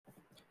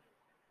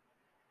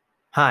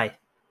Hi,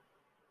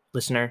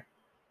 listener.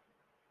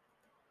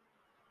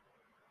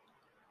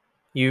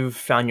 You've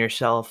found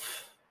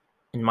yourself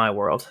in my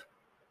world,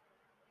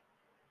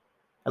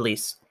 at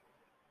least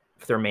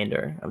for the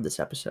remainder of this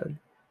episode.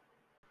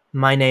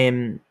 My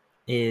name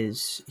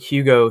is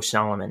Hugo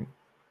Solomon,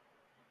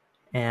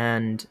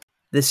 and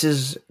this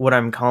is what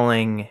I'm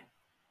calling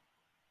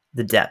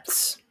The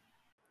Depths.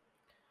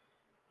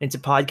 It's a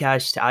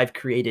podcast I've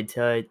created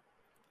to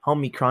help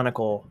me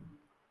chronicle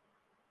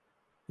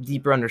a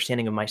deeper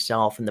understanding of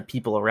myself and the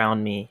people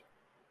around me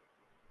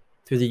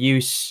through the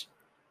use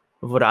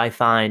of what I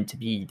find to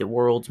be the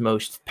world's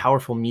most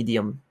powerful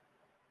medium,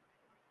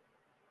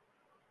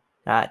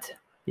 that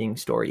being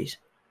stories.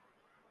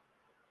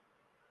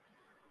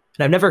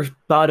 And I've never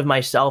thought of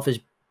myself as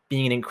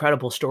being an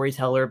incredible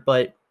storyteller,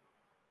 but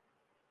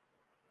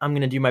I'm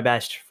going to do my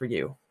best for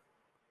you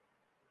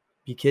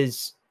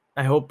because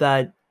I hope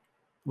that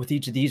with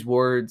each of these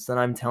words that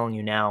I'm telling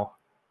you now,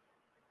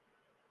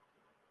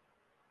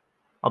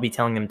 I'll be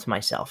telling them to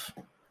myself.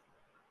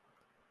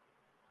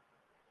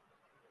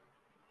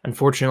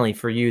 Unfortunately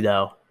for you,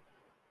 though,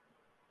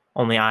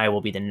 only I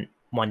will be the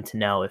one to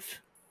know if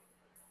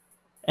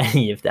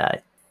any of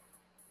that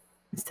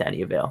is to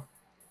any avail.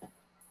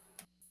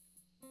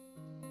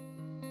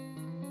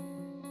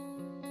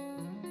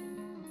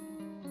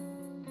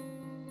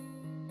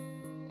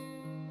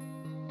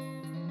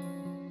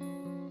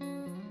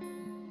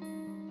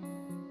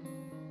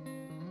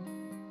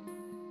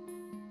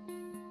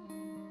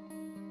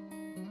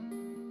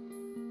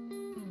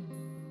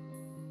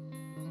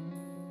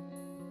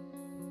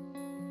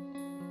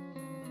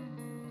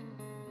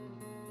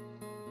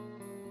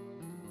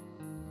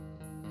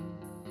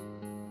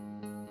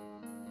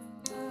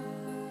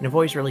 And I've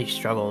always really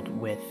struggled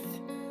with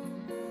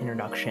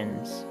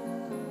introductions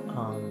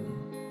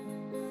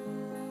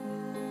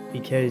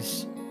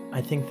because I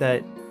think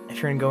that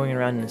if you're going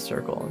around in a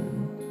circle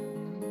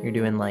and you're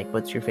doing like,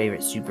 what's your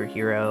favorite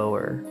superhero,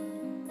 or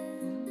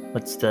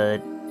what's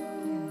the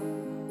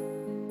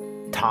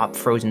top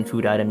frozen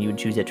food item you would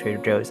choose at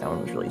Trader Joe's, that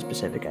one was really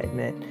specific, I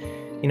admit.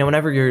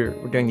 Whenever you're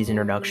doing these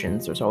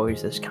introductions, there's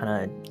always this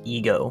kind of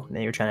ego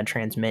that you're trying to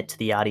transmit to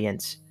the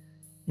audience,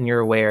 and you're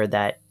aware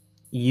that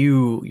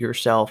you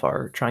yourself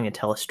are trying to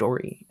tell a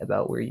story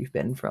about where you've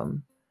been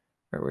from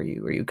or where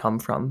you come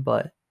from,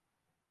 but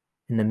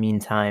in the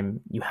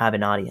meantime, you have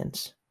an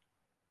audience.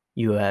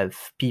 You have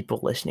people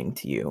listening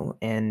to you,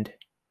 and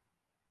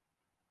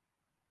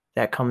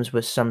that comes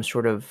with some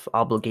sort of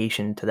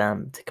obligation to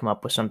them to come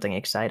up with something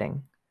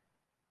exciting.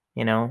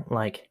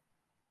 Like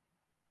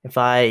if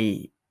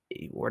I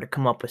were to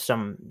come up with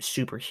some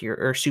superhero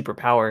or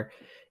superpower,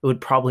 it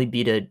would probably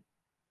be to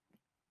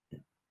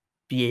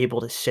be able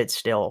to sit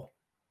still,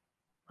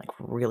 like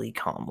really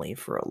calmly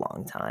for a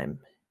long time.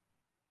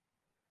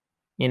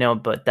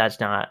 But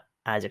that's not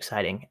as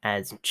exciting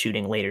as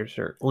shooting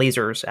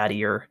lasers out of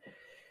your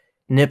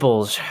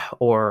nipples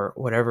or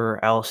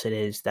whatever else it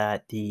is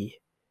that the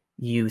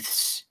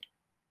youths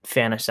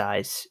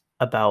fantasize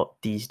about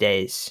these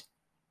days.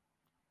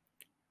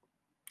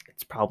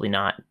 It's probably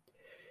not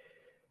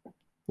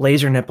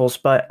laser nipples,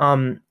 but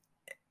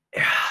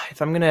if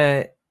I'm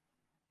gonna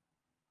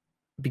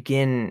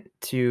begin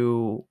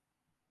to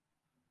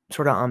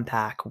sort of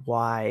unpack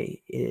why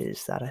it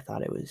is that I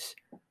thought it was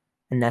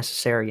a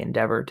necessary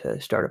endeavor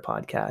to start a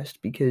podcast,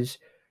 because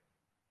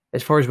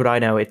as far as what I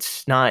know,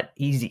 it's not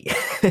easy.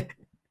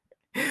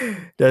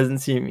 Doesn't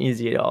seem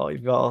easy at all.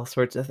 You've got all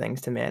sorts of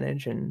things to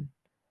manage, and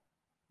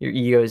your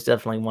ego is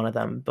definitely one of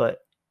them.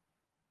 But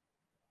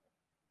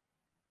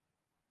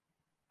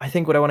I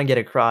think what I want to get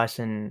across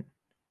in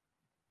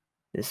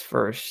this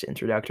first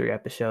introductory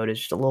episode is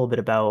just a little bit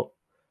about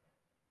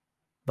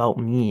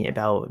me,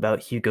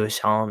 about Hugo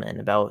Solomon,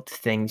 about the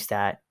things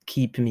that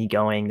keep me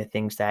going, the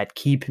things that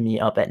keep me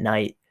up at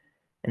night,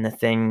 and the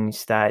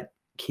things that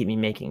keep me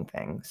making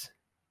things.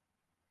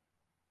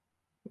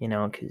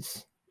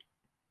 Because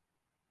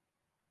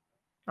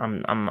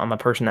I'm a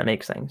person that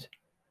makes things.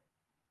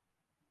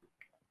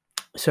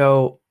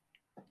 So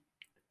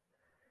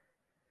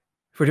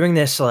if we're doing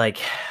this like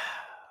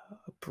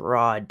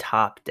broad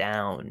top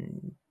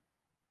down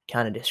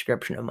kind of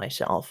description of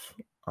myself,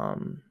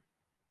 I'm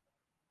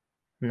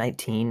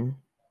 19.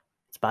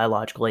 It's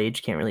biological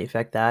age, can't really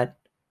affect that.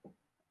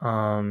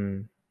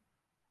 I'm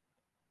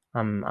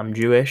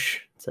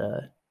Jewish. It's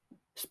a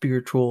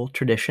spiritual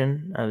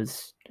tradition I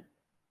was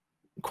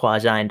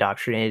quasi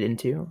indoctrinated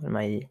into in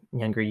my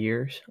younger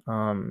years.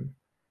 I'm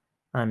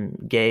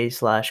gay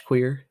 /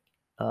 queer.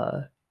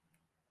 Uh,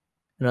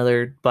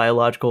 Another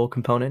biological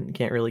component,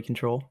 can't really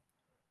control.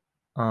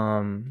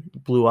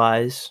 Blue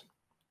eyes,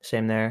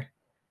 same there.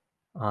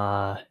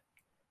 Uh,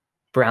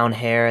 Brown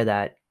hair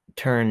that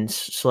turns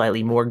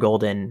slightly more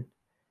golden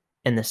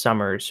in the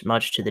summers,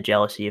 much to the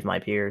jealousy of my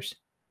peers.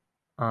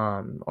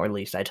 Or at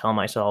least I tell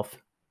myself.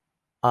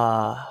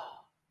 Uh,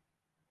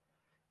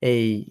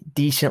 a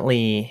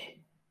decently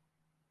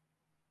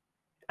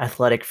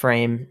athletic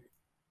frame,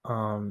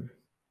 from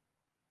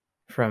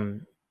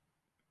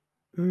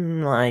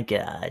like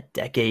a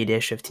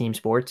decade-ish of team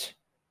sports.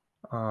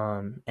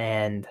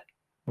 and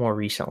more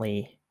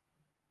recently,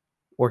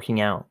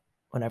 working out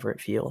whenever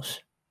it feels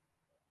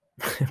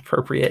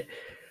appropriate.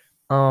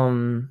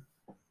 Um,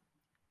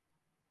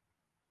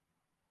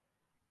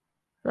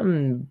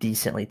 I'm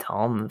decently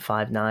tall. I'm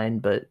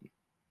 5'9", but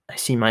I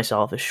see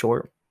myself as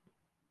short,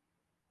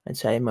 I'd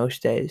say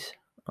most days.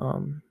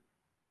 Um,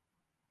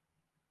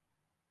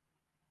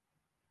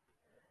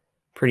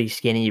 Pretty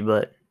skinny,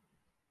 but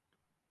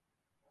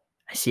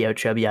I see how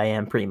chubby I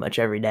am pretty much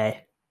every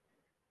day.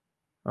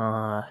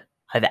 I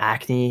have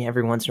acne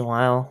every once in a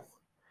while.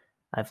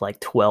 I have like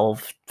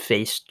 12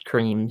 face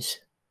creams.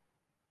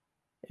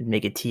 It'd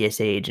make a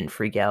TSA agent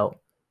freak out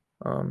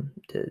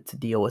to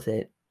deal with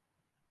it.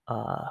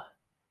 Uh,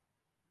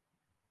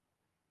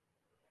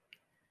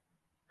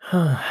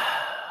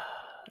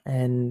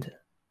 and,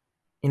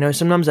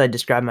 sometimes I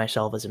describe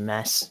myself as a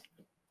mess.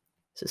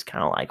 This is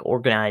kind of like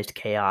organized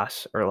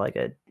chaos or like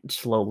a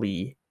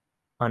slowly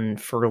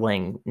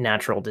unfurling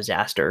natural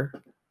disaster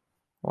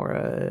or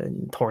a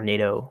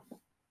tornado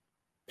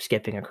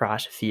skipping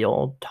across a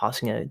field,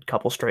 tossing a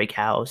couple stray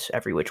cows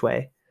every which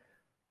way.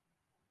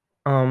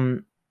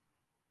 Um,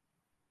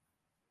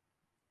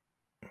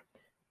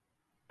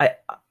 I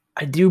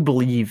I do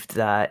believe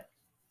that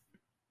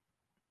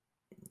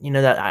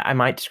that I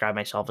might describe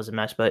myself as a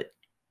mess, but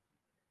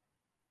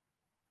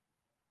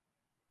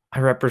I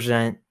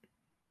represent,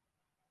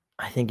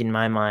 I think in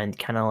my mind,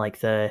 kind of like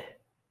the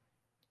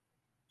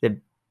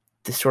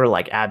the sort of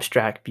like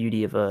abstract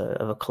beauty of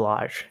a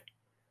collage.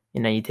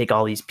 You take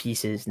all these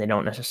pieces and they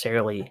don't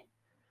necessarily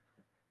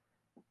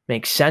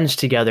make sense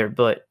together,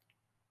 but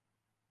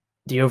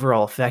the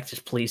overall effect is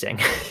pleasing.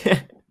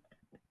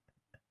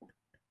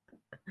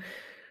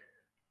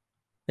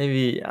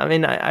 Maybe, I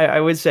mean, I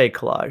would say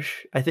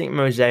collage. I think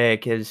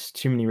mosaic has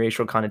too many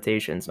racial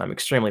connotations, and I'm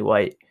extremely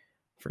white.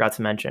 Forgot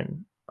to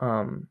mention.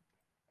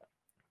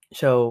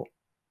 So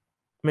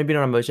maybe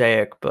not a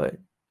mosaic, but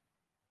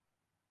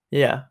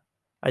yeah,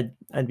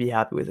 I'd be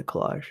happy with a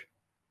collage.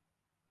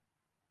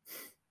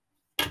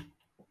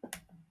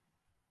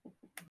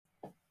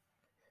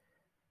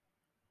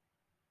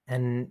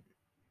 And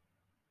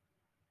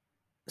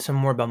some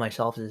more about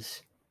myself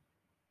is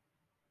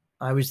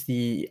I was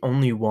the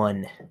only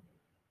one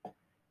in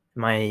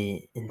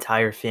my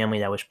entire family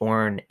that was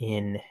born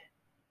in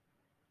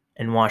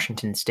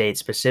Washington State,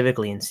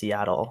 specifically in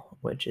Seattle,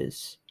 which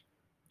is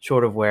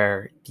sort of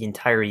where the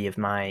entirety of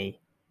my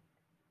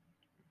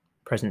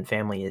present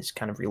family is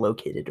kind of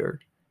relocated or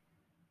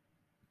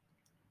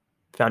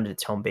founded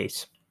its home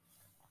base.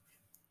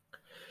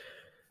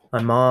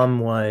 My mom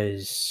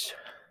was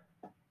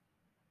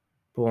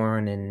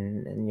born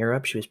in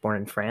Europe. She was born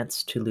in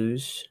France,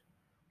 Toulouse,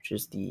 which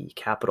is the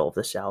capital of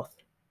the South.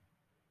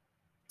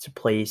 It's a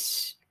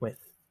place with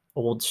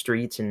old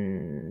streets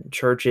and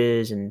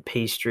churches and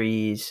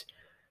pastries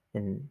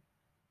and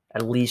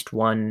at least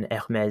one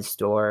Hermes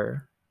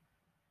store.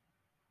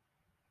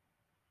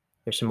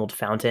 There's some old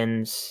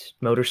fountains,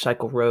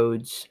 motorcycle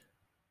roads.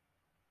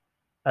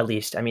 At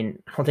least, I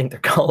mean, I don't think they're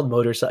called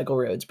motorcycle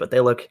roads, but they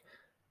look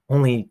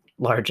only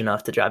large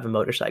enough to drive a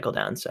motorcycle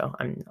down. So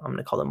I'm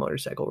gonna call them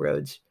motorcycle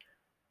roads.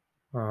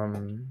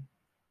 Um,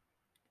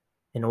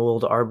 an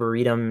old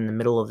arboretum in the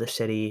middle of the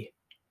city,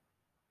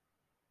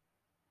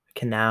 a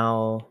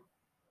canal,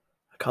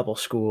 a couple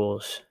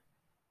schools,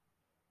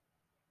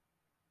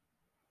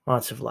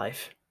 lots of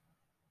life,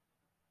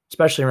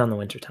 especially around the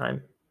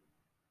wintertime.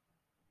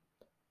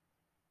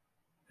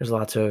 There's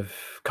lots of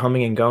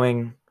coming and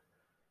going,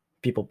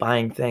 people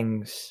buying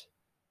things,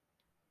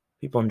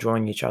 people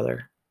enjoying each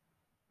other.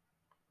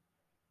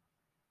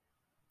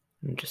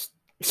 And just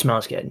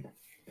smells good.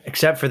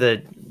 Except for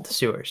the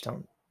sewers.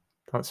 Don't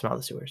smell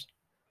the sewers.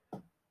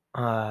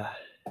 Uh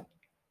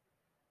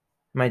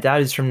my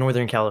dad is from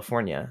Northern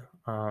California.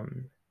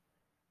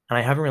 And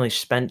I haven't really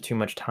spent too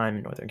much time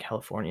in Northern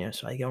California,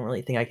 so I don't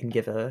really think I can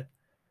give an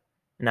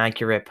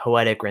accurate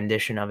poetic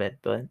rendition of it,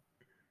 but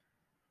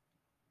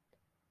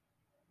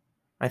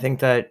I think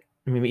that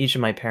each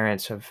of my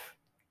parents have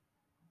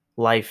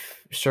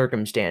life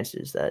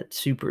circumstances that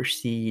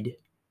supersede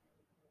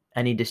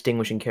any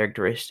distinguishing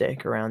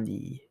characteristic around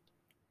the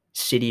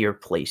city or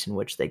place in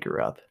which they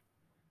grew up.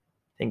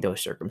 I think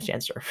those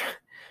circumstances are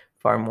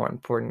far more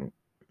important.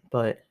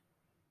 But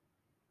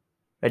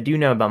I do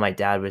know about my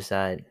dad was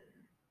that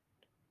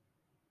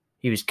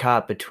he was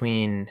caught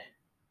between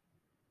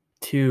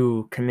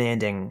two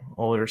commanding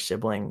older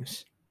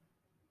siblings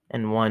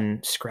and one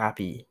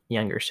scrappy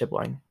younger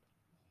sibling.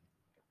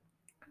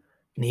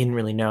 And he didn't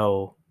really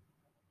know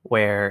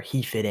where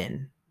he fit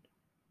in.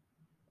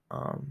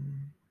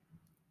 Um,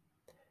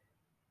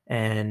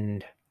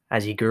 and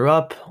as he grew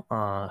up,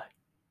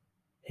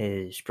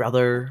 his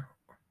brother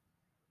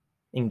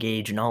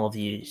engaged in all of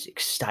these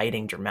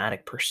exciting,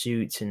 dramatic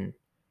pursuits, and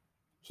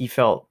he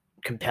felt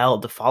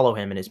compelled to follow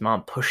him, and his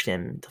mom pushed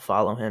him to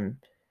follow him.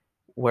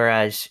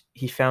 Whereas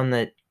he found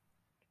that,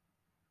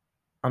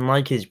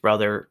 unlike his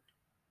brother,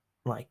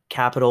 like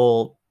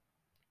capital,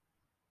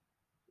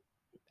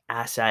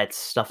 assets,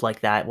 stuff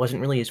like that,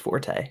 wasn't really his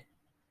forte.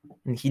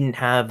 And he didn't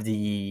have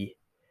the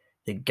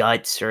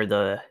guts or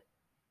the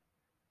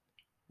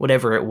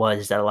whatever it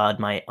was that allowed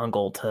my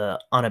uncle to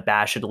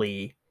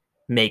unabashedly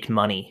make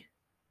money.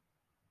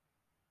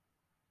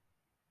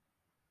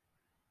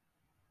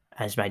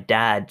 As my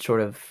dad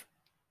sort of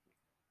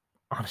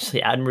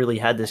honestly hadn't really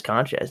had this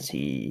conscience.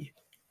 He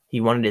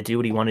wanted to do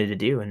what he wanted to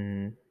do,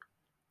 and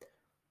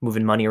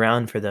moving money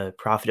around for the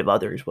profit of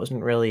others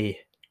wasn't really,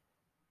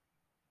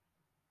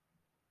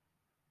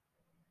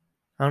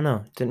 I don't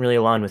know, didn't really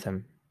align with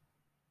him.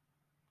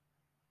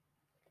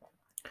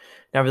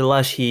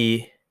 Nevertheless,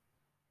 he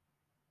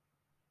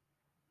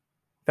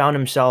found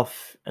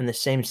himself in the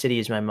same city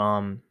as my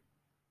mom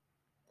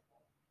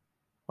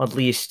at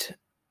least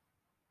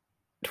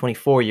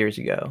 24 years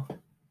ago.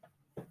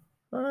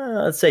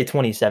 Let's say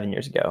 27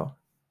 years ago.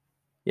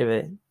 Give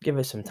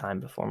it some time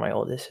before my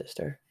oldest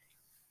sister.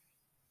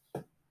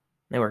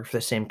 They worked for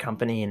the same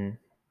company, and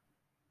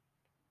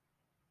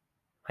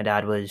my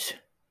dad was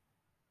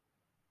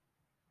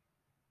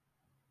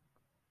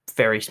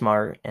very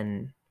smart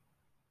and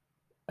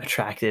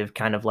attractive,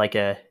 kind of like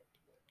a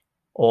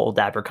old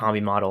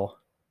Abercrombie model.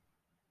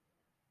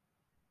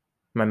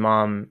 My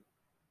mom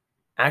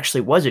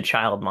actually was a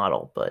child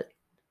model, but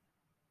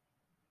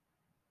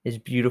is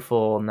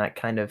beautiful in that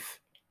kind of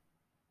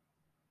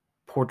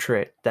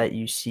portrait that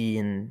you see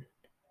in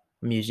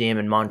a museum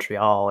in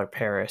Montreal or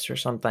Paris or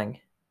something.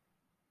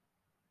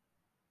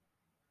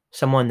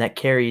 Someone that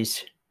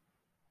carries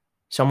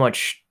so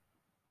much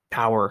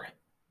power,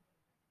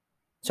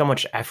 so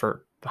much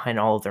effort behind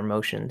all of their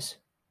motions.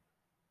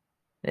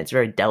 And it's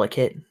very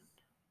delicate,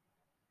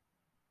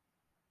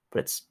 but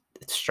it's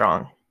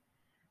strong.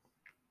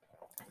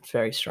 It's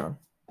very strong.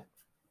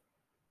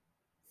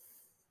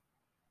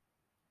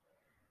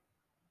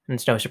 And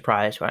it's no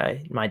surprise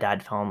why my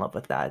dad fell in love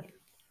with that.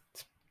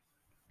 It's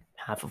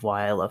half of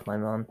why I love my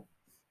mom.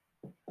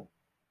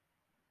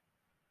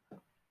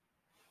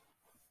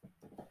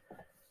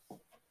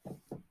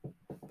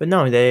 But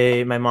no,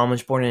 my mom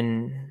was born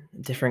in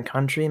a different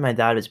country. My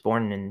dad was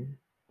born in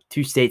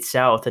 2 states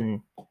south,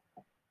 and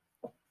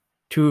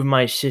 2 of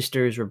my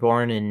sisters were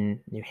born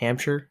in New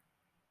Hampshire,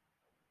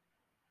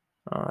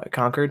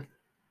 Concord.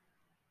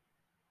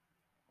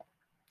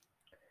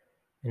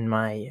 And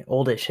my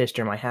oldest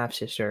sister, my half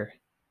sister,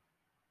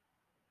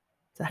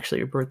 it's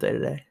actually her birthday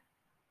today.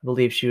 I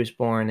believe she was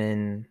born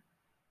in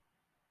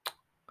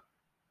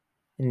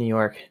New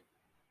York.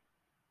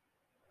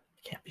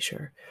 I can't be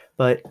sure,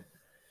 but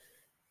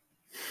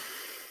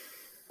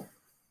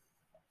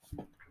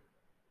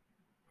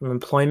from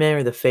employment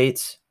or the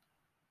fates,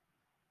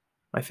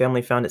 my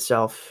family found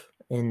itself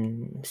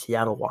in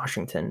Seattle,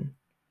 Washington,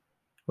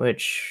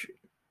 which,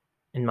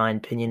 in my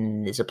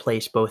opinion, is a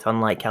place both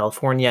unlike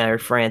California or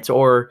France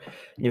or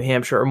New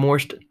Hampshire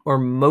or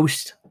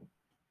most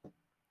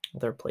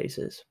other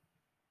places.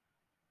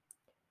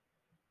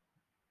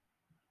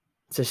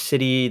 It's a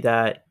city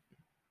that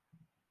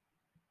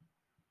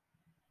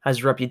has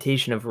a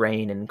reputation of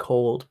rain and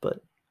cold,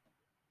 but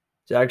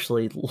it's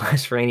actually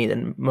less rainy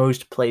than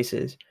most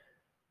places.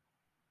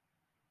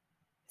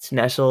 It's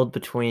nestled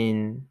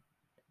between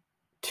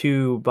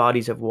 2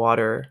 bodies of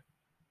water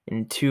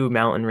and 2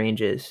 mountain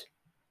ranges,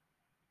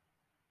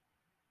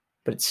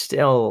 but it's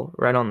still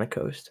right on the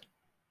coast.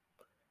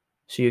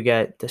 So you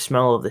get the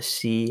smell of the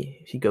sea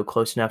if you go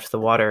close enough to the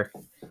water,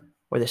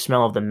 or the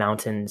smell of the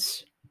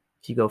mountains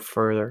if you go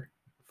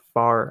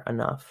far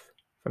enough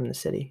from the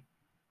city.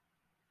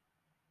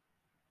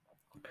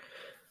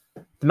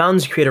 The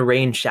mountains create a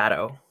rain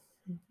shadow,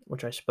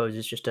 which I suppose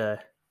is just a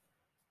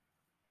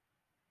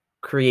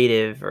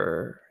creative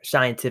or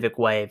scientific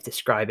way of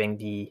describing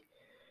the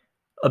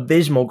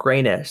abysmal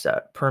grayness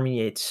that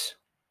permeates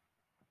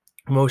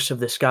most of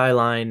the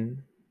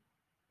skyline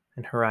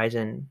and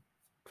horizon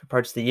for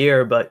parts of the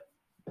year. But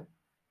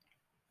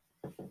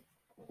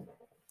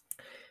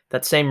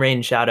that same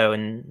rain shadow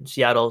in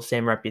Seattle,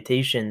 same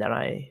reputation that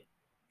I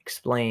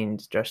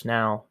explained just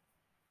now,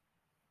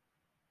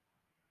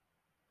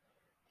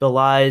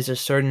 belies a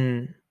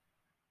certain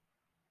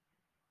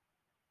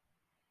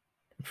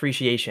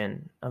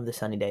appreciation of the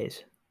sunny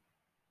days,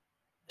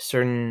 a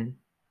certain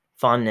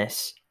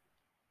fondness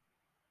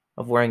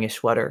of wearing a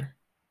sweater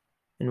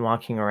and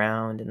walking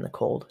around in the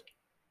cold.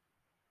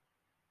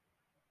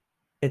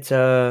 It's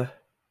a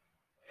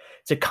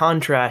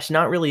contrast,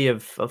 not really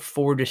of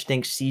 4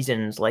 distinct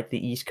seasons like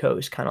the East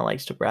Coast kind of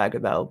likes to brag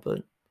about,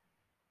 but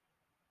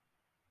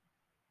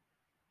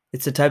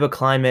it's a type of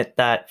climate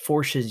that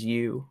forces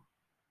you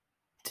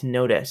to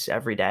notice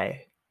every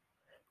day,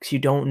 because you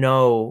don't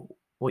know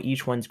what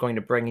each one's going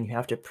to bring, and you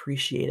have to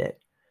appreciate it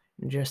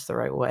in just the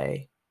right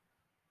way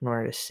in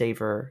order to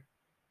savor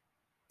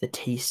the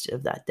taste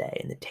of that day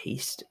and the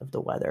taste of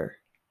the weather.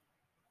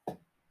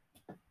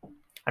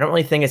 I don't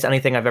really think it's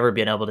anything I've ever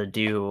been able to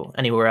do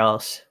anywhere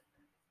else,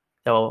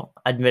 though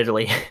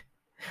admittedly,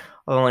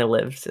 I've only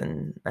lived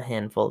in a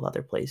handful of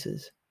other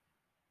places.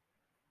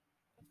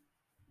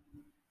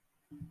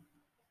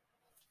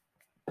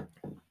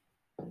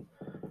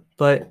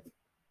 But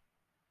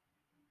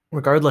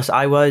regardless,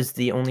 I was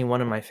the only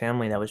one in my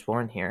family that was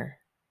born here.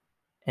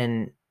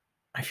 And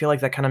I feel like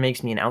that kind of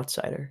makes me an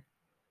outsider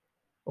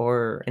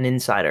or an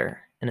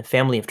insider. In a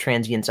family of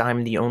transients,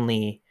 I'm the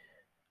only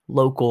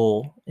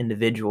local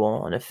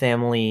individual. In a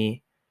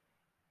family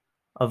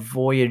of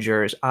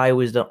voyagers, I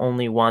was the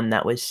only one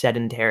that was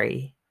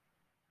sedentary.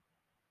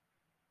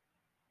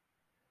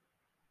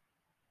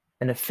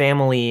 In a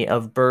family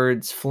of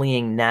birds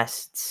fleeing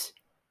nests,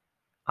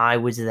 I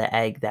was the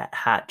egg that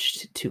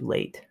hatched too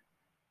late.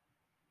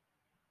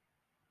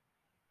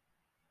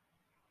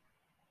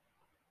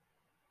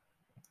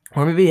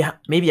 Or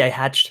maybe I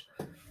hatched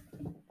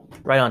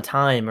right on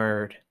time,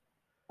 or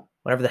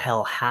whatever the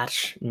hell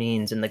hatch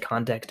means in the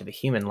context of a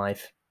human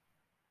life.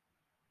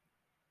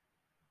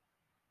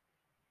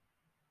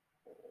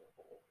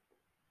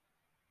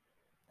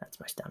 That's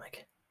my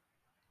stomach.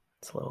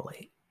 It's a little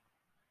late.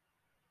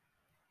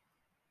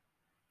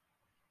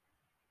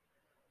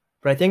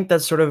 But I think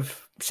that sort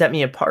of set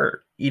me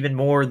apart even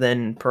more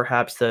than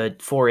perhaps the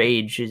 4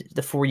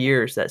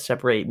 years that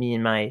separate me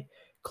and my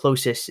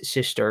closest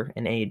sister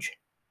in age.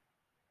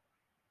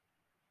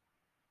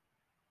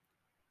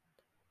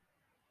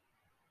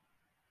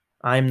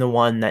 I'm the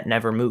one that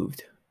never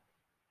moved.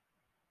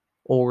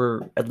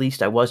 Or at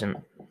least I wasn't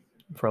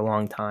for a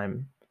long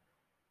time,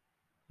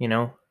 you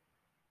know?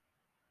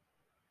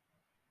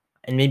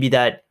 And maybe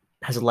that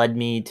has led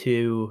me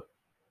to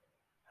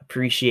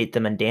appreciate the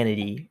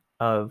mundanity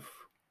of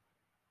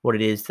what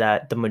it is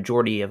that the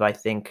majority of, I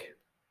think,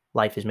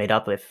 life is made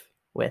up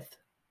with,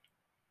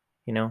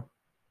 you know?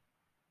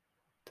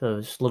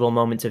 Those little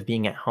moments of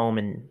being at home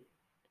and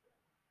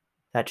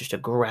that just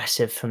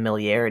aggressive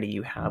familiarity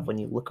you have when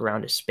you look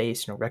around a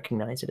space and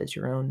recognize it as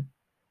your own.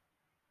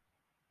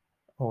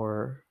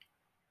 Or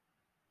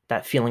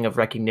that feeling of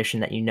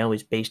recognition that you know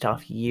is based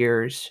off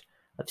years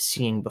of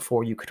seeing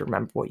before you could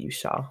remember what you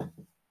saw.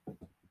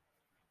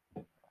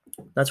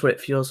 That's what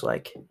it feels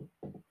like.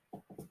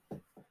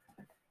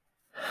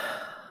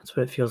 That's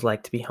what it feels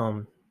like to be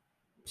home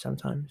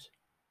sometimes.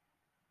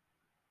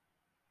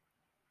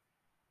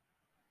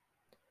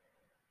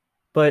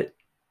 But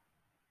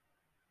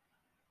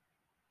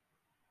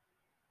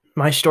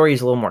my story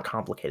is a little more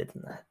complicated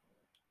than that.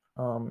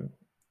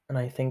 And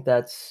I think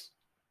that's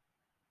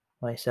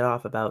why I set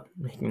off about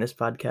making this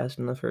podcast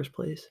in the first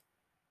place.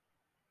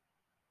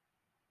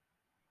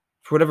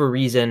 For whatever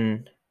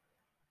reason,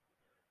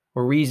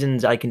 or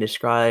reasons I can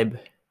describe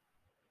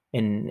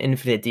in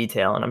infinite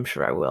detail, and I'm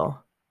sure I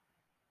will.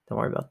 Don't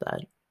worry about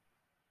that.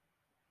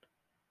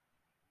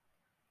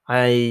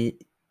 I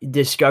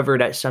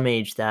discovered at some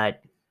age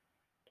that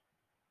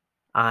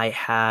I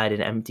had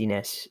an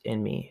emptiness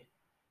in me.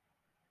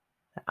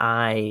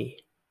 I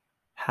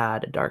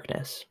had a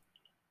darkness.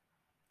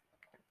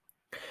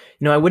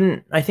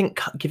 I think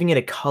giving it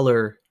a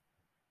color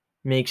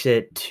makes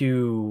it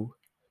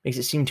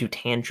seem too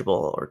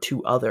tangible or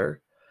too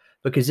other,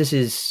 because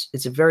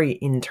it's a very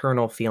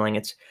internal feeling.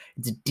 It's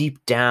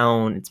deep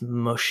down, it's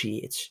mushy,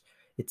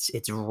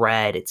 it's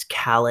red, it's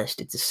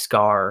calloused, it's a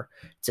scar,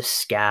 it's a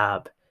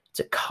scab,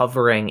 it's a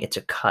covering, it's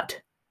a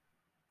cut.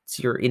 It's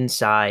your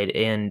inside,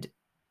 and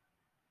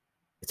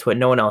it's what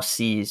no one else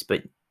sees,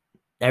 but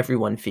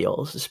everyone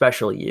feels,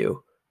 especially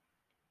you.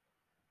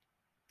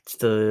 It's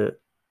the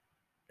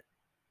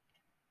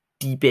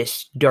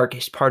deepest,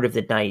 darkest part of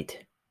the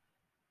night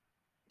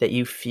that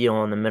you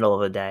feel in the middle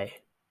of the day.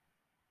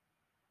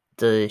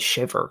 The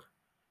shiver.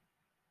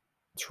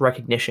 It's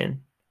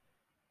recognition.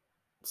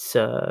 It's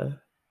kind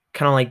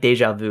of like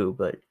deja vu,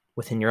 but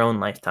within your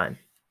own lifetime.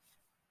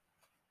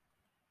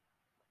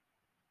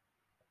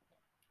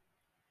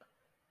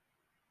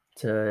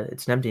 It's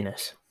an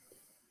emptiness.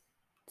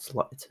 It's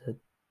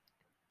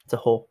a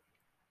hole.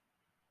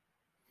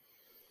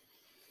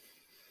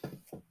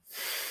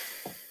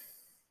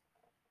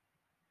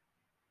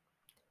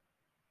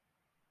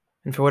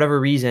 And for whatever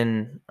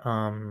reason,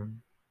 or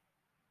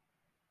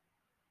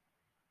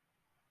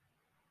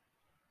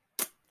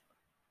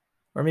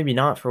maybe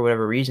not for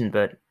whatever reason,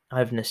 but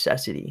out of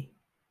necessity,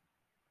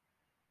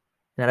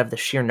 and out of the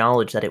sheer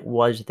knowledge that it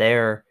was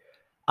there,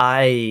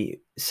 I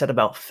set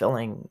about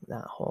filling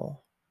that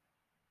hole.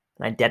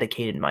 And I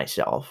dedicated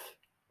myself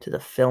to the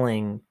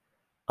filling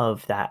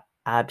of that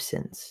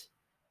absence,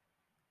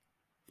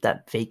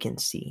 that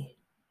vacancy.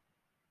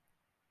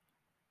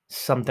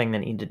 Something that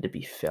needed to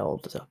be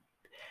filled.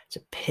 It's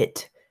a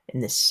pit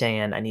in the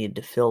sand I needed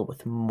to fill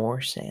with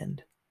more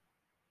sand.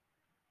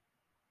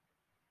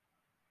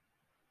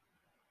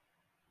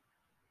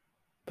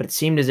 But it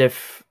seemed as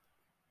if,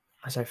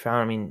 as I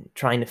found,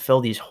 trying to fill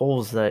these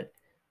holes, that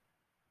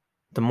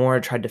the more I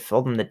tried to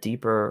fill them, the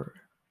deeper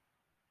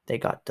they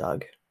got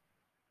dug.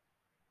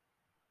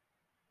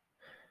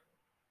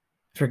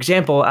 For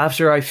example,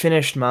 after I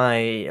finished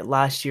my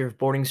last year of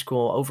boarding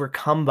school,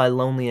 overcome by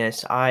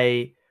loneliness,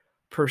 I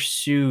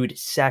pursued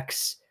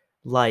sex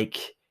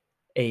like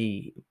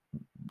a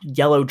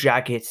yellow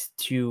jacket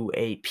to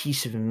a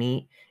piece of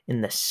meat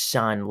in the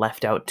sun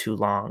left out too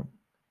long.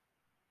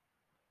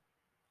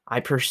 I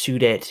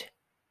pursued it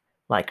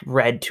like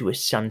red to a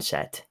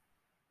sunset.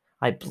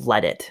 I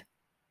bled it.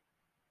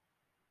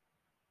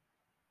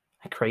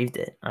 I craved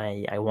it.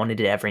 I wanted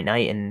it every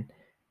night, and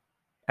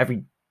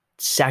Every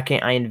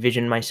second I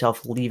envisioned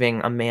myself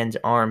leaving a man's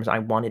arms, I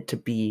wanted to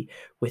be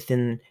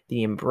within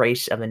the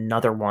embrace of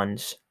another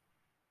one's.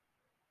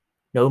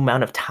 No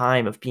amount of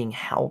time of being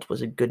held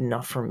was good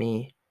enough for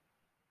me.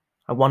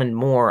 I wanted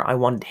more. I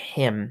wanted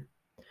him.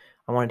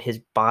 I wanted his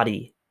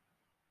body.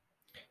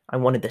 I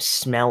wanted the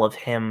smell of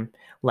him,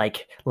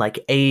 like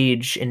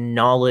age and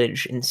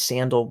knowledge and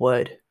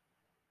sandalwood.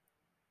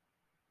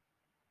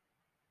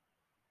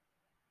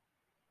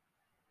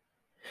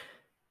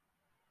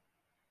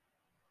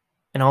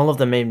 And all of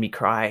them made me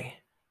cry.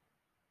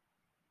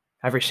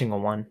 Every single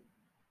one.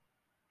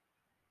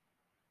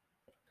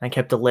 I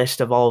kept a list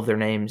of all of their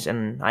names,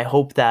 and I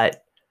hope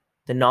that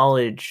the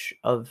knowledge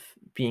of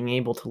being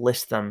able to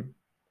list them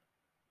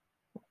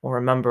or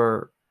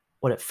remember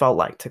what it felt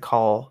like to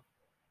call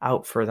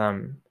out for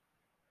them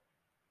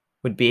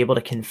would be able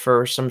to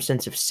confer some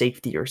sense of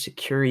safety or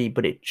security,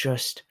 but it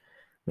just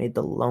made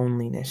the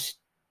loneliness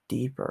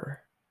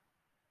deeper.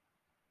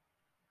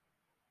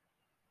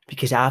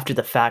 Because after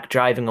the fact,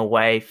 driving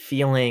away,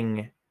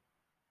 feeling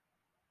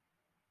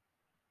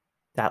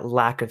that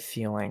lack of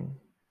feeling,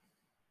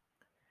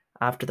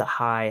 after the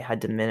high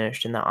had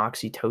diminished and the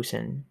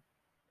oxytocin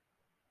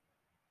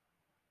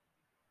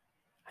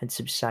had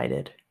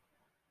subsided,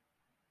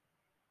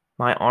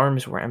 my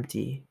arms were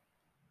empty,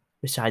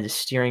 besides a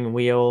steering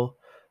wheel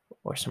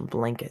or some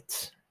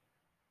blankets.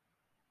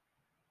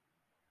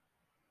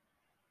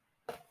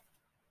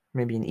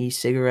 Maybe an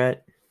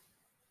e-cigarette.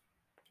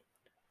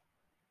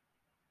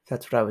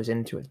 That's what I was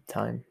into at the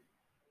time.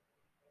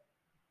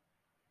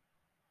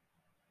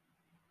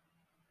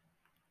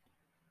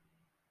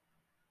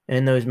 And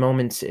in those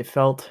moments, it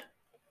felt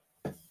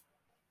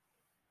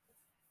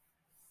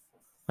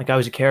like I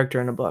was a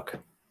character in a book.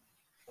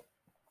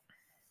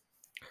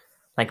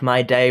 Like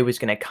my day was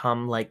going to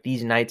come, like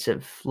these nights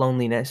of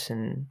loneliness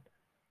and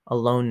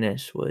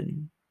aloneness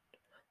would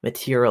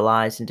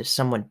materialize into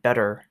someone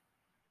better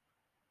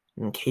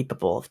and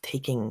capable of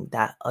taking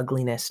that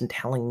ugliness and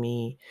telling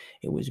me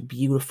it was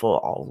beautiful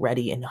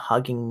already and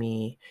hugging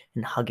me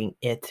and hugging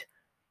it,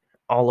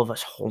 all of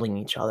us holding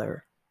each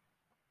other.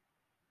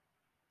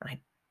 I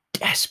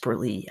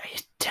desperately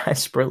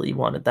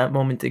wanted that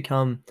moment to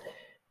come.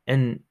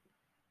 And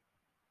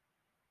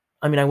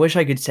I mean, I wish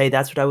I could say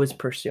that's what I was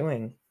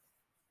pursuing.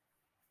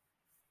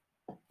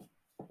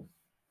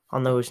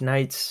 On those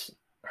nights,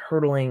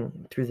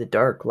 hurtling through the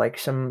dark like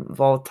some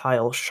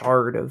volatile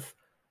shard of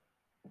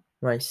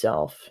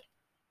myself.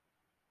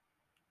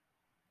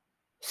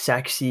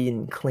 Sexy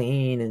and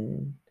clean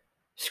and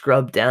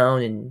scrubbed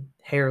down and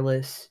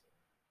hairless.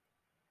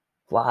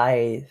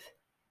 Lithe,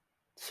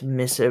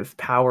 submissive,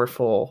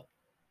 powerful,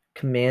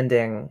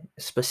 commanding,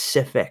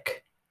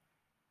 specific.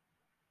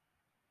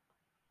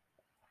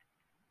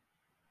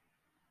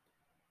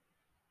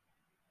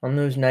 On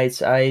those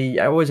nights,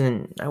 I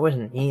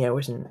wasn't me. I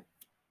wasn't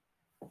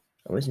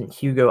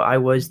Hugo. I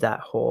was that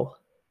hole.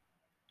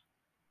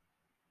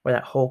 Or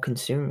that hole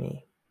consumed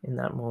me in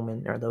that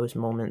moment or those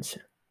moments.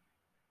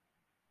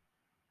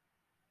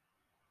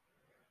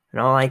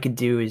 And all I could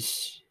do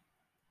is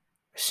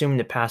assume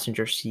the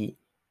passenger seat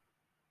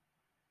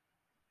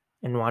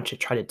and watch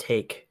it try to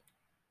take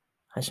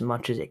as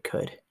much as it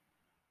could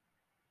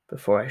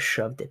before I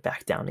shoved it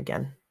back down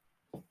again.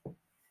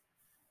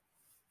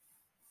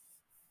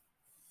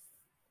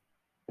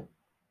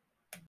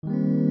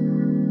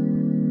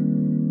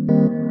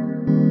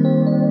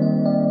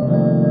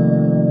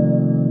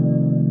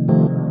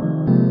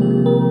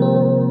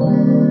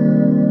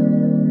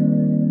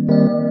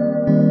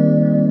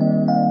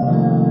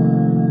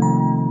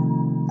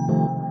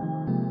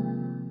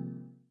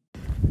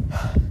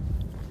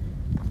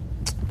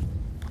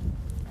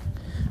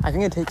 I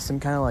think it takes some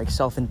kind of like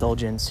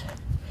self-indulgence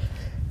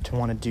to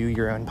want to do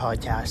your own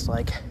podcast.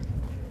 Like,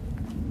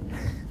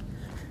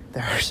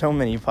 there are so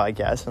many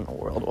podcasts in the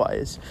world. Why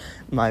is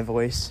my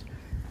voice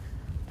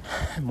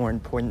more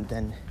important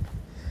than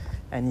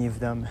any of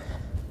them?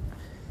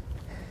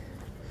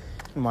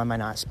 And why am I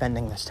not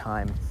spending this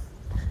time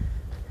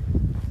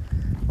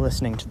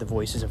listening to the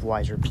voices of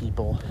wiser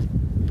people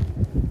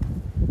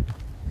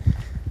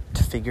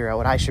to figure out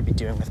what I should be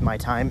doing with my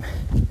time?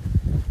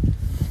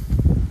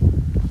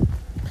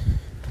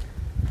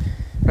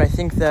 But I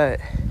think that,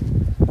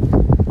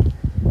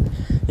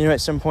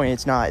 at some point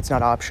it's not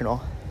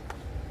optional.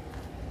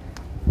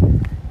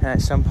 And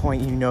at some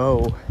point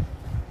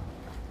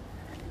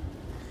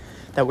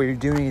that what you're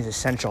doing is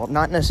essential,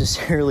 not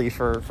necessarily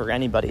for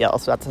anybody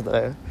else. That's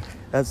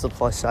the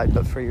plus side,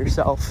 but for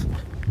yourself.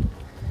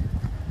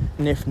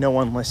 And if no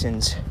one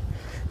listens,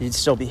 you'd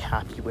still be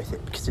happy with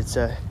it because it's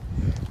a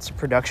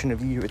production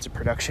of you. It's a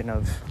production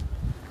of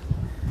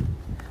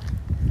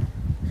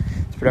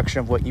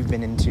what you've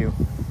been into.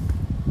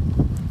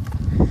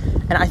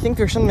 And I think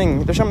there's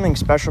something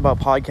special about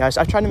podcasts.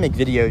 I've tried to make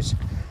videos.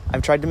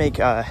 I've tried to make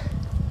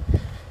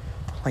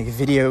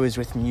videos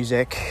with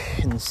music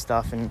and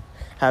stuff, and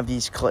have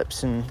these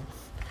clips and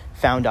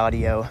found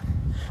audio.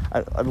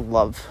 I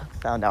love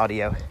found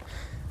audio.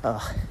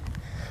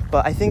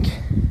 But I think,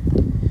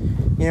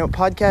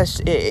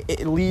 podcasts,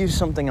 it leaves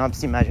something up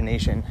to the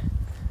imagination,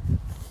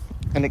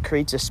 and it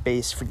creates a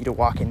space for you to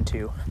walk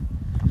into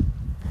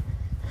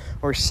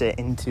or sit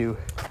into.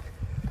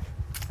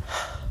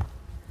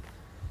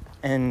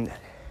 And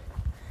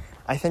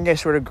I think I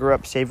sort of grew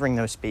up savoring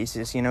those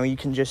spaces. You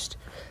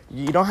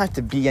don't have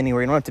to be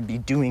anywhere. You don't have to be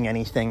doing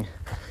anything.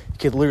 You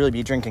could literally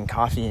be drinking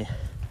coffee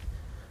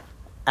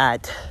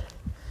at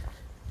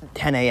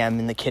 10 a.m.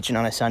 in the kitchen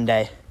on a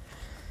Sunday,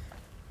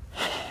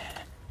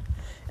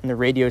 and the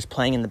radio is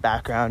playing in the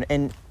background,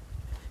 and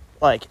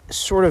like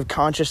sort of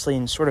consciously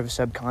and sort of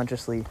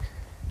subconsciously,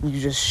 you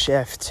just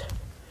shift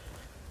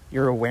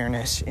your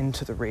awareness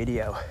into the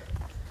radio.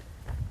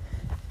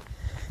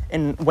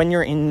 And when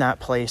you're in that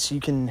place,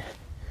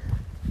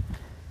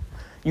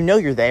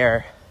 you're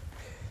there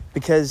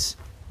because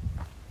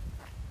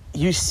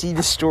you see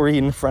the story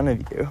in front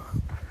of you.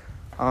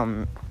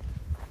 And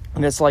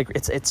it's like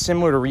it's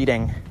similar to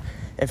reading,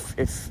 if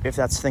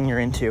that's the thing you're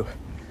into.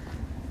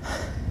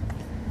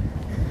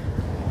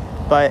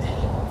 But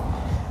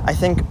I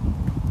think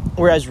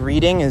whereas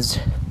reading is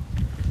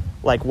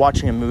like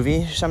watching a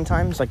movie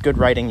sometimes, like good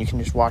writing, you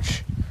can just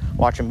watch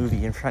a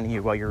movie in front of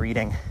you while you're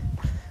reading.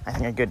 I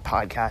think a good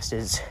podcast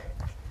is,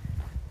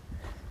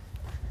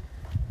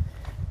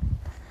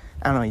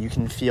 I don't know, you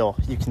can feel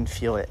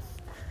it.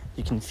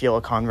 You can feel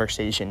a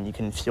conversation. You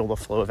can feel the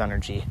flow of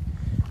energy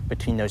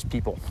between those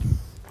people.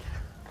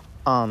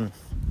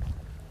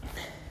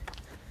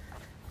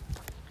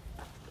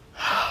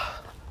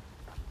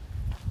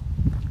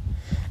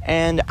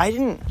 And I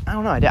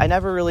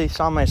never really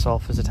saw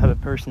myself as the type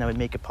of person that would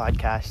make a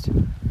podcast.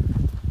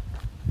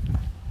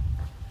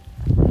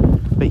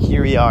 But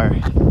here we are.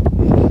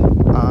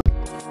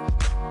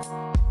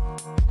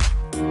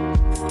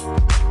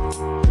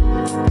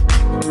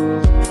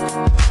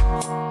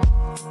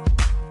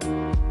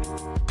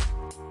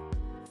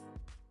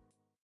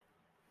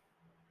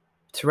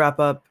 To wrap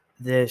up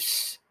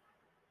this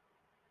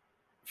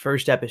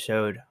first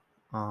episode,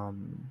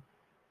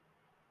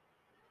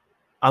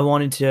 I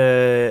wanted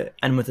to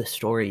end with a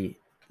story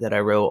that I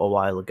wrote a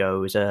while ago.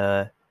 It was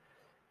a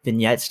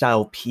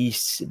vignette-style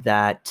piece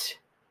that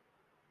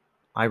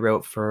I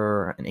wrote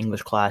for an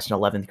English class in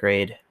 11th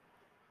grade.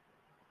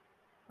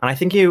 And I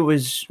think it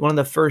was one of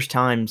the first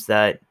times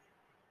that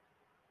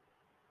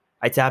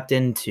I tapped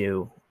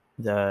into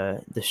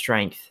the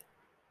strength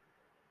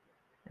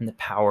and the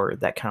power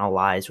that kind of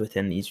lies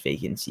within these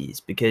vacancies.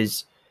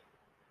 Because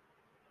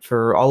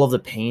for all of the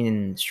pain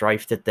and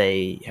strife that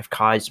they have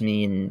caused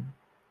me and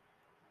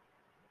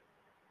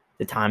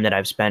the time that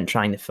I've spent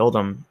trying to fill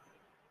them,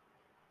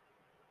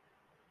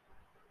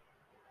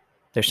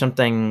 there's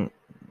something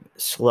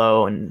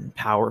slow and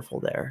powerful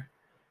there.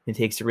 It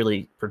takes a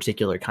really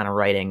particular kind of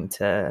writing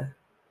to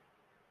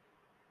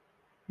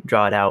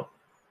draw it out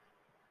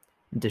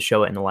and to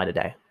show it in the light of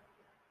day.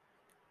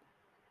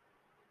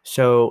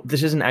 So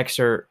this is an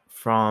excerpt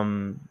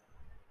from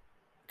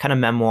kind of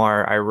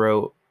memoir I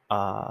wrote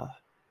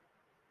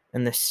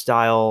in the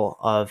style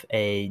of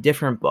a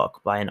different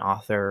book by an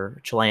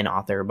Chilean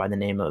author by the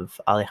name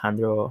of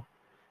Alejandro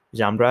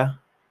Zambra,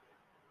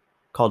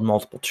 called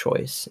Multiple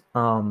Choice.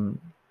 And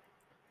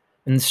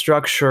the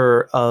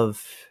structure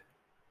of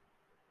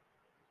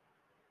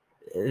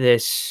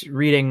this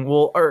reading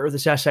or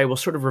this essay will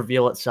sort of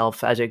reveal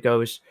itself as it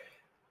goes.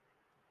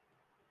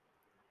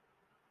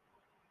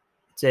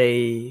 It's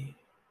a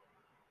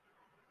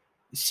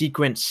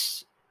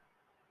sequence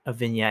of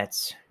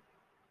vignettes,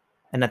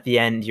 and at the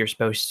end, you're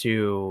supposed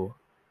to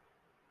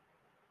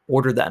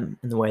order them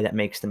in the way that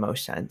makes the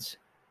most sense.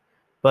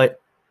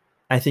 But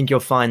I think you'll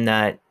find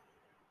that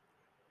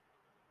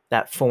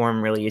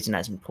form really isn't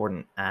as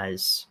important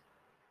as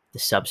the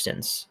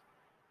substance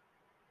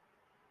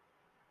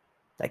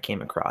that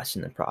came across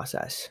in the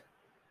process.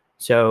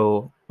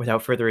 So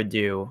without further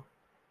ado,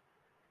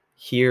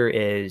 here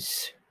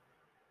is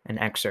an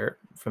excerpt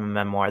from a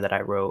memoir that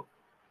I wrote,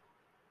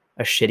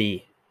 A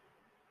Shitty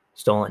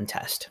Stolen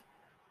Test.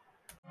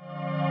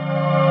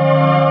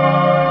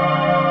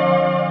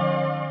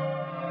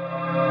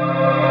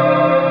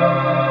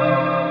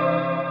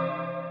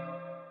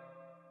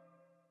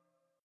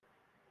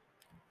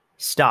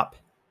 Stop.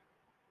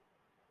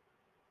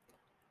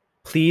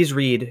 Please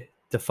read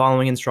the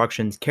following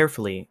instructions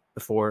carefully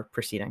before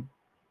proceeding.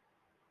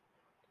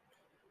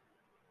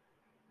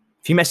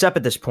 If you mess up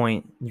at this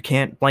point, you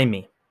can't blame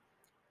me.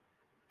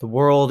 The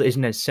world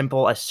isn't as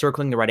simple as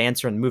circling the right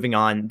answer and moving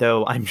on,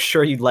 though I'm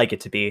sure you'd like it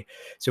to be.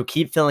 So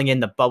keep filling in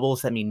the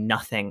bubbles that mean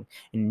nothing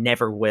and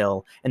never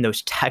will, and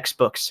those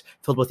textbooks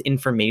filled with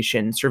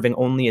information serving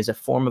only as a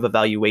form of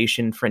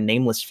evaluation for a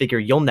nameless figure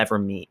you'll never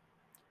meet.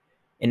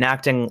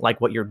 Enacting like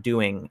what you're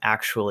doing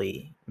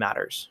actually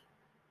matters.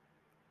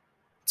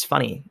 It's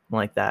funny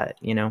like that,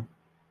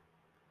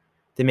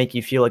 They make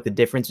you feel like the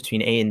difference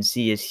between A and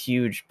C is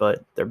huge,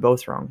 but they're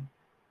both wrong.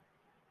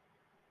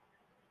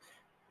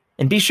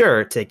 And be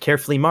sure to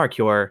carefully mark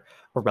your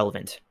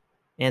irrelevant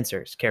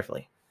answers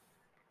carefully.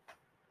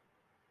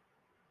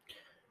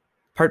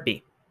 Part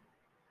B.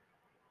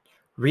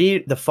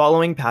 Read the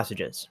following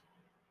passages.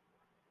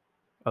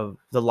 of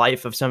the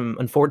life of some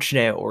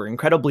unfortunate or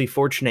incredibly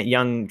fortunate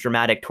young,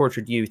 dramatic,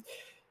 tortured youth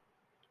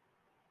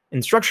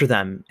and structure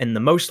them in the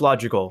most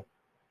logical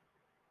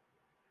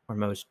or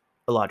most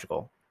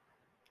illogical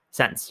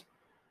sense.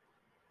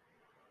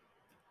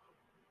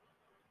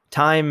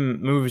 Time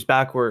moves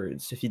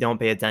backwards if you don't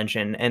pay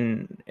attention,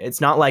 and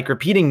it's not like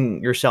repeating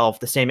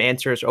yourself the same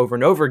answers over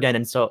and over again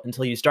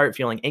until you start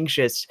feeling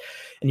anxious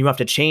and you have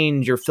to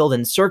change. You're filled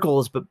in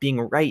circles, but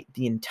being right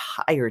the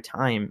entire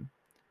time.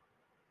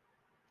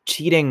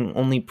 Cheating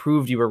only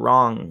proved you were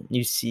wrong,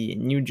 you see,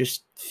 and you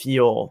just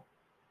feel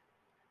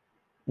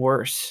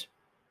worse.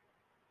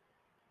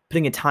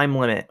 Putting a time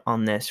limit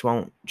on this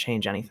won't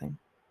change anything.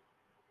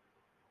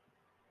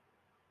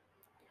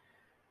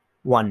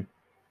 1.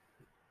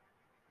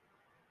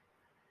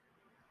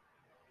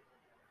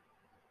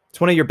 It's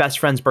one of your best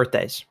friend's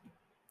birthdays,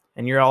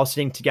 and you're all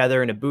sitting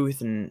together in a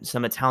booth in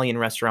some Italian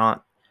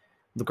restaurant.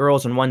 The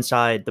girls on one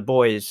side, the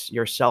boys,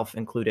 yourself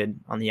included,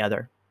 on the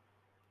other.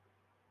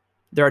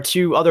 There are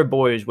 2 other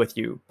boys with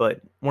you,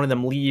 but one of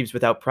them leaves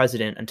without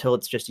precedent until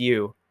it's just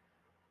you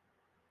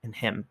and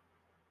him.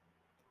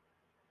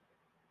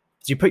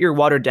 As you put your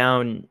water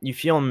down, you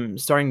feel him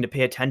starting to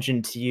pay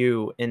attention to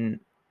you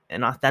in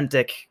an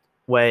authentic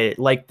way,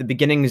 like the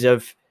beginnings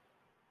of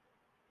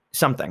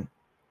something.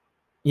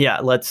 Yeah,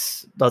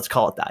 let's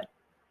call it that.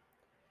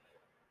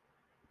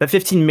 But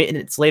 15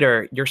 minutes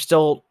later, you're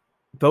still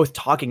both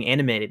talking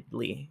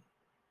animatedly,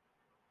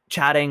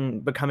 chatting,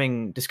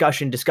 becoming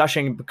discussion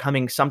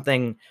becoming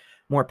something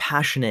more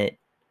passionate,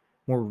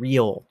 more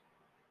real,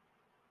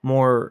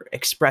 more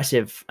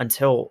expressive,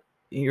 until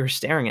you're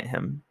staring at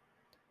him.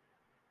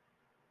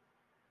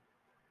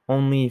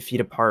 Only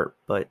feet apart,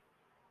 but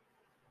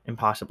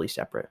impossibly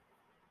separate.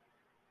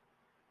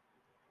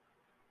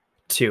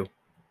 2.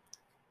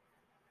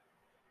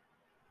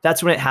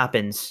 That's when it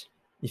happens.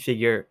 You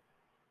figure,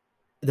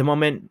 the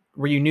moment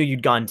where you knew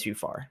you'd gone too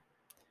far.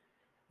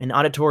 An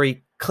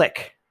auditory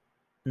click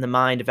in the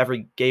mind of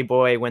every gay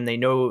boy when they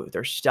know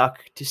they're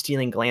stuck to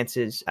stealing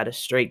glances at a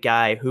straight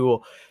guy who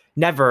will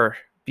never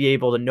be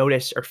able to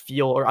notice or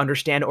feel or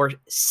understand or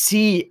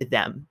see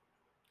them.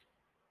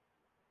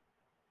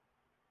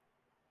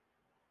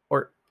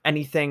 Or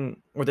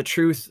anything, or the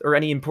truth, or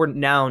any important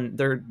noun.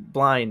 They're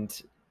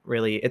blind,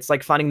 really. It's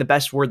like finding the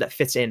best word that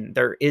fits in.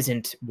 There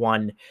isn't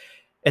one.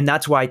 And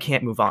that's why I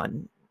can't move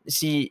on.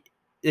 See,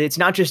 it's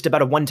not just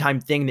about a one-time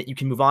thing that you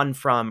can move on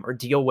from or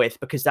deal with,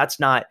 because that's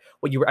not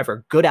what you were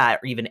ever good at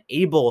or even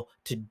able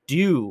to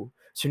do.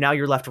 So now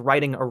you're left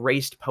writing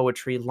erased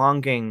poetry,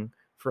 longing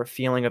for a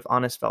feeling of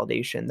honest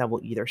validation that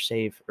will either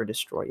save or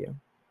destroy you.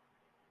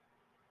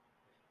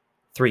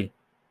 3.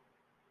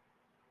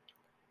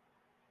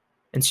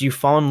 And so you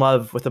fall in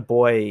love with a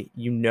boy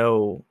you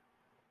know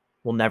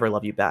will never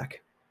love you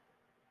back.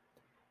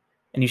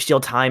 And you steal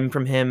time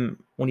from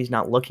him when he's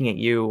not looking at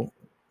you.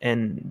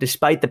 And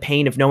despite the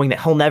pain of knowing that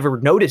he'll never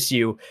notice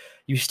you,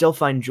 you still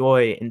find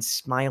joy in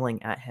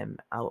smiling at him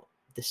out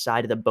the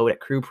side of the boat at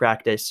crew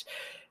practice.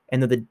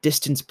 And though the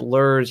distance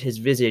blurs his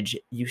visage,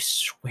 you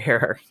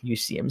swear you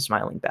see him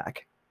smiling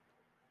back.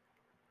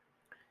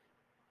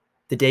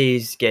 The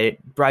days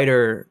get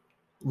brighter,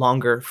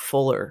 longer,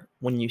 fuller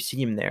when you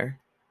see him there,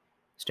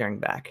 staring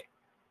back.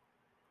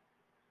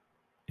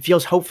 It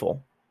feels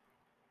hopeful,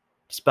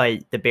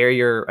 despite the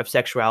barrier of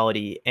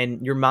sexuality,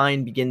 and your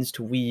mind begins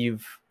to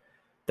weave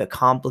the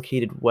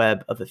complicated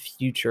web of a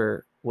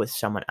future with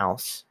someone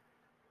else.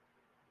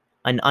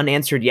 An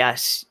unanswered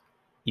yes,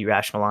 you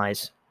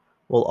rationalize,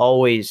 will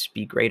always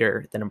be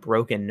greater than a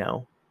broken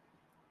no.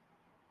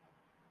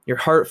 Your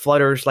heart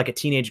flutters like a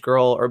teenage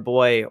girl or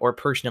boy or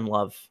person in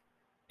love,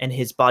 and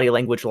his body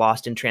language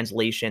lost in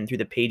translation through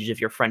the pages of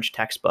your French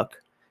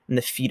textbook, and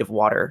the feet of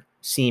water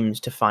seems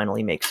to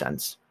finally make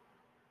sense.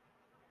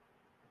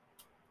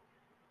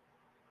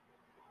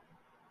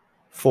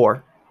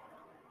 4.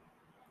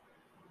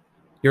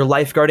 You're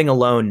lifeguarding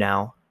alone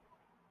now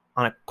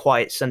on a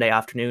quiet Sunday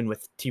afternoon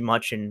with too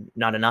much and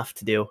not enough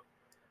to do.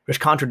 There's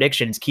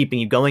contradictions keeping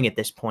you going at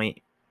this point.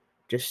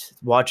 Just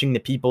watching the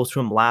people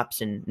swim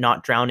laps and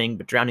not drowning,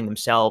 but drowning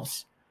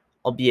themselves,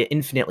 albeit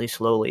infinitely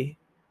slowly,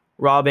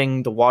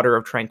 robbing the water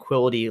of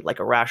tranquility like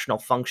a rational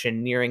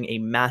function nearing a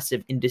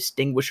massive,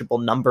 indistinguishable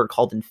number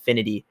called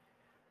infinity.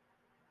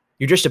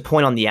 You're just a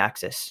point on the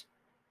axis,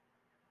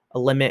 a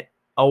limit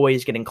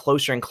always getting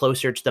closer and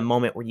closer to the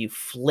moment where you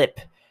flip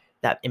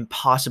that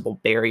impossible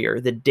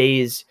barrier, the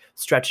days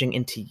stretching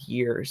into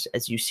years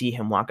as you see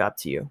him walk up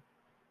to you.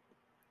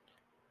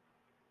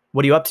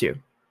 What are you up to?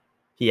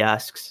 He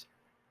asks,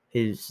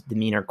 his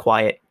demeanor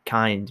quiet,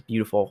 kind,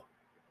 beautiful,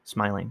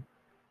 smiling.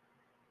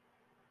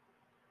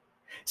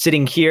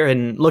 Sitting here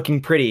and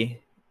looking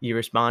pretty, you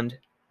respond,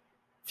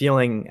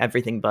 feeling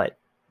everything but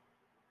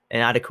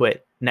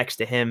inadequate next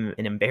to him,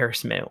 in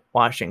embarrassment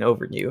washing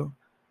over you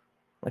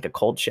like a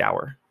cold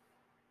shower.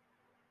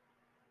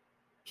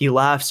 He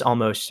laughs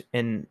almost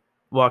and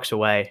walks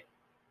away,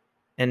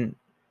 and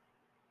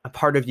a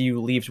part of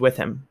you leaves with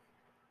him,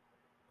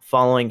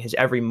 following his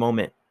every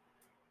moment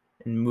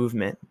and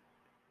movement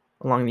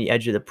along the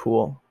edge of the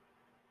pool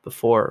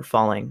before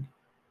falling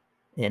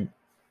In.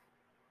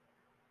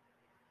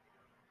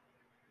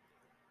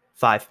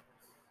 5.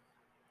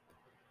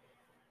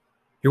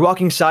 You're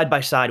walking side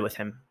by side with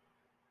him.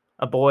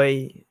 A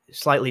boy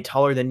slightly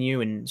taller than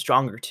you and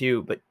stronger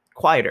too, but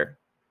quieter.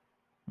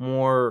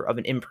 More of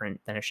an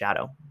imprint than a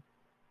shadow.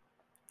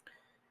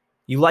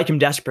 You like him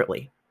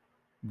desperately,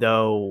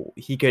 though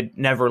he could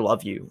never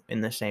love you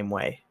in the same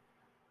way.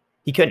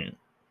 He couldn't.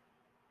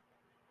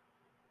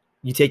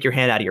 You take your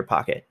hand out of your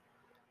pocket.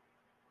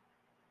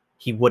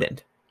 He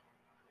wouldn't.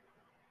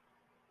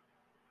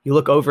 You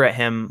look over at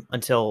him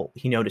until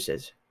he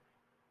notices.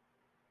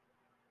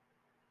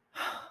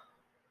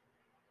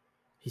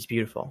 He's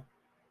beautiful.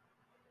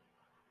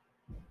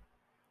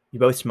 You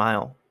both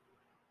smile,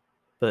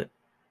 but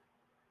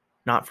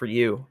not for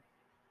you.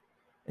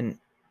 And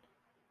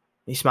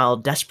you smile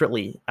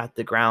desperately at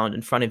the ground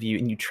in front of you,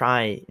 and you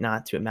try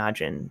not to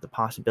imagine the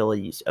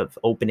possibilities of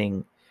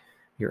opening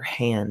your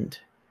hand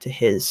to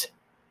his.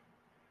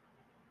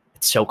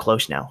 It's so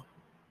close now.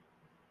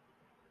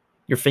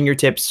 Your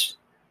fingertips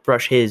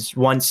brush his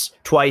once,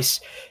 twice.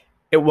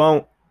 It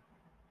won't.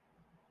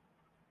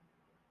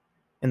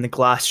 And the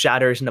glass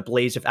shatters in a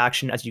blaze of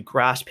action as you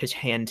grasp his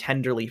hand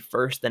tenderly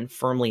first, then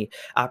firmly,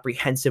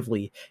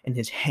 apprehensively, and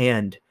his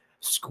hand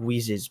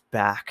squeezes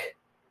back,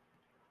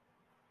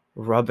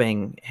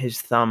 rubbing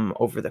his thumb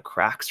over the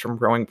cracks from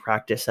growing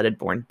practice that had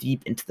borne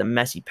deep into the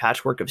messy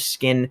patchwork of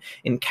skin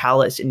and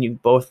callus, and you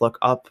both look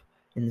up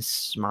and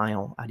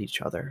smile at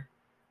each other,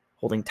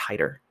 holding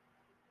tighter,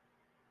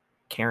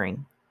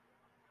 caring.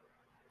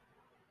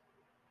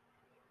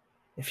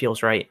 It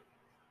feels right.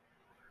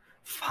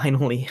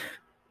 Finally.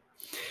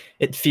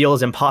 It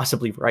feels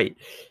impossibly right.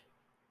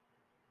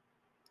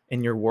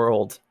 And your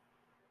world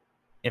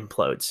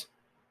implodes.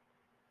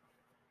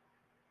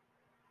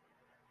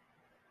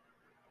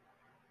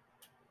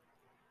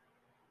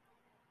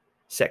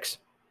 Six.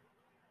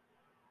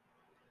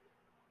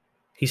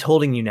 He's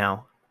holding you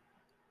now,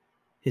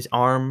 his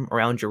arm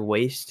around your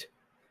waist,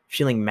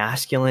 feeling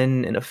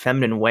masculine in a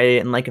feminine way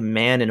and like a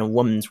man in a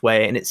woman's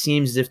way. And it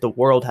seems as if the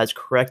world has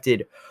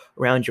corrected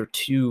around your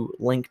two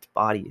linked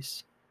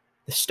bodies.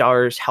 The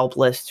stars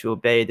helpless to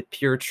obey the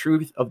pure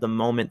truth of the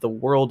moment, the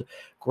world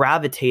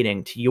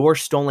gravitating to your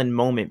stolen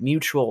moment,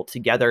 mutual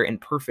together and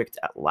perfect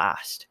at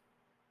last.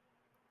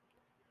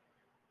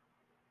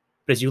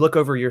 But as you look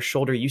over your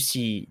shoulder, you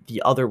see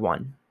the other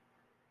one,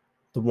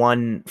 the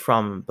one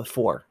from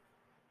before.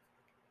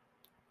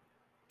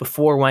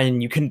 Before,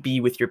 when you couldn't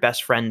be with your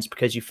best friends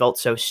because you felt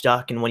so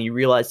stuck, and when you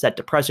realized that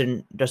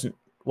depression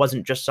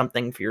wasn't just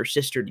something for your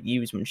sister to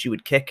use when she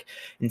would kick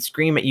and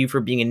scream at you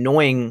for being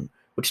annoying,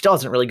 which still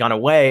hasn't really gone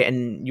away,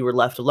 and you were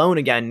left alone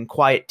again,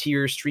 quiet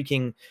tears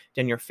streaking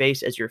down your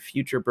face as your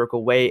future broke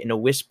away in a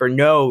whisper.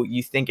 No,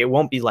 you think it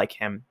won't be like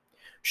him.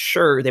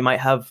 Sure, they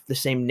might have the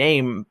same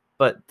name,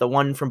 but the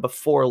one from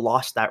before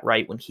lost that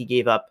right when he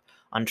gave up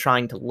on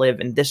trying to live.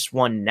 And this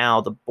one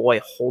now, the boy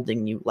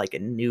holding you like a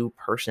new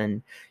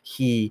person,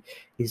 he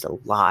is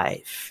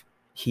alive.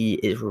 He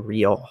is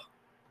real.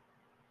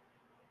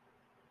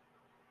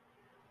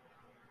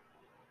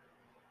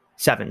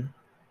 7.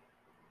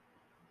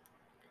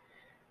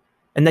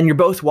 And then you're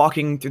both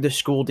walking through the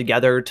school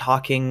together,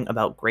 talking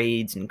about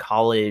grades and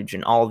college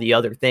and all the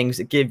other things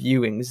that give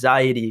you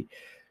anxiety.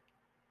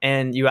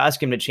 And you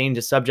ask him to change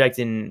the subject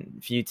in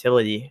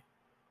futility.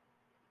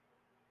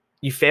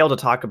 You fail to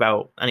talk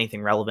about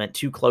anything relevant,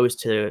 too close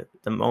to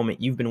the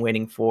moment you've been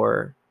waiting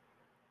for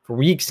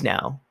weeks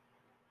now.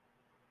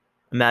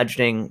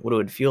 Imagining what it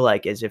would feel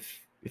like as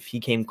if he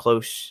came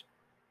close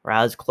or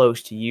as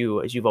close to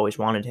you as you've always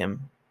wanted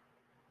him,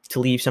 to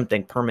leave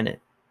something permanent.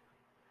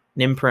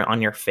 An imprint on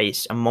your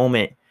face, a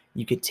moment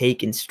you could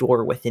take and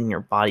store within your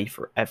body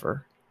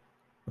forever,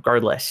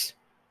 regardless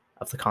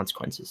of the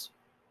consequences.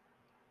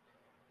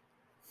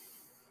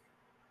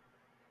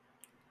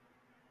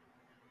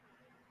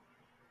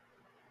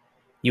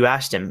 You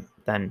asked him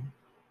then,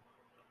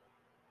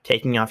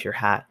 taking off your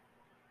hat,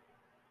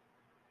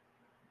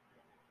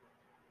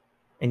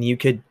 and if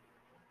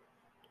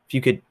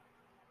you could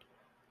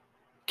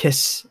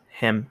kiss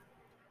him,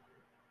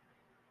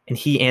 and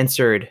he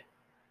answered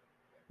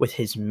with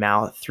his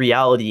mouth,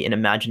 reality and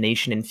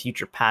imagination and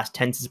future past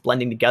tenses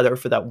blending together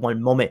for that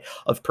one moment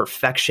of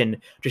perfection,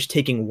 just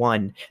taking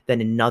one,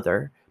 then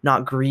another.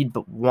 Not greed,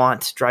 but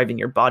want driving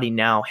your body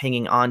now,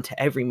 hanging on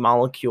to every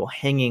molecule,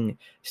 hanging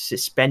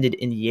suspended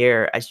in the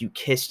air as you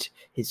kissed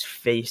his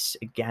face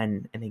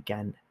again and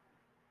again.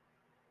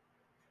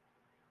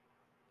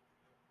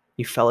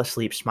 You fell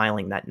asleep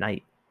smiling that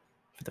night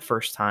for the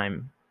first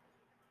time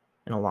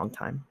in a long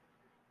time.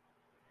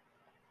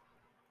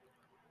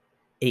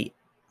 8.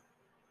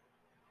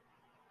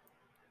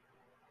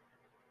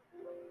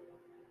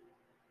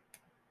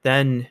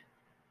 Then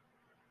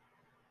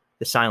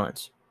the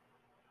silence.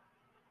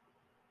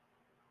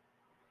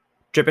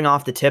 Dripping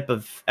off the tip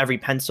of every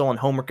pencil and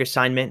homework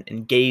assignment,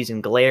 and gaze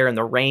and glare, and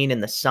the rain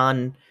and the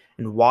sun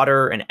and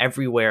water and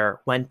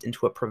everywhere went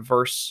into a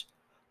perverse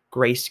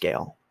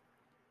grayscale.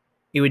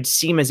 It would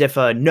seem as if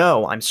a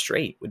 "no, I'm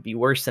straight" would be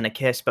worse than a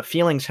kiss, but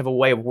feelings have a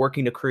way of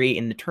working to create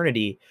an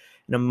eternity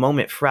in a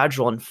moment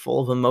fragile and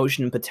full of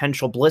emotion and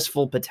potential,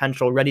 blissful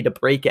potential, ready to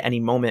break at any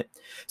moment,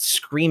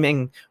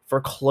 screaming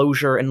for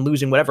closure and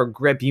losing whatever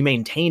grip you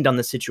maintained on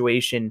the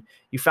situation.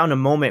 You found a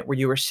moment where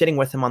you were sitting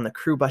with him on the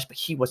crew bus, but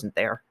he wasn't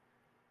there.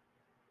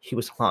 He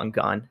was long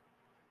gone.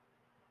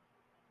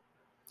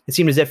 It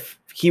seemed as if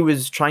he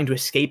was trying to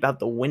escape out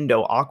the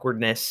window,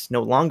 awkwardness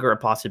no longer a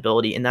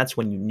possibility, and that's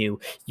when you knew.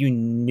 You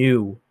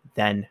knew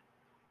then.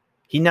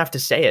 He didn't have to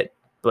say it,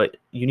 but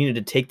you needed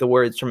to take the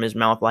words from his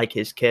mouth like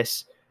his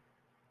kiss.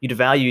 You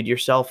devalued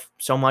yourself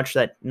so much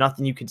that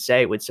nothing you could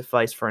say would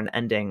suffice for an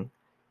ending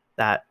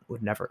that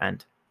would never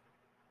end.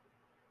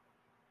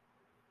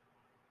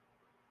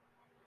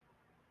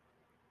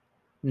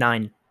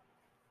 9.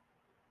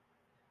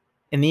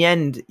 In the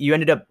end, you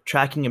ended up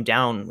tracking him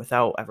down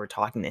without ever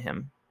talking to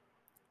him.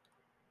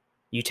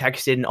 You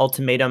texted an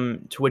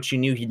ultimatum to which you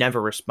knew he'd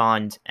never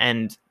respond,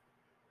 and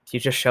he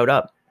just showed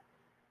up.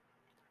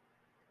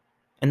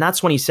 And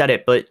that's when he said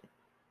it, but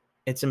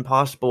it's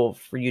impossible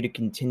for you to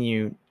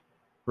continue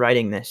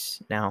writing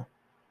this now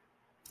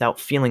without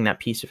feeling that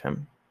piece of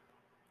him.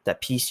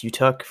 That piece you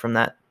took from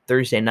that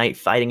Thursday night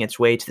fighting its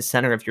way to the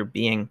center of your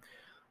being,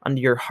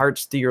 under your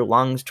hearts, through your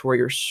lungs, to where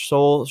your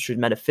soul should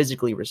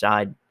metaphysically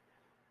reside.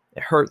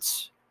 It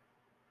hurts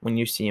when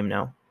you see him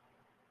now.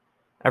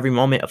 Every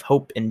moment of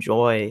hope and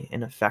joy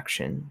and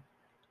affection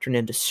turned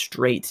into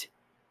straight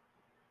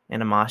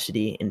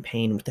animosity and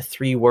pain with the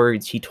 3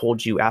 words he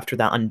told you after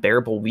that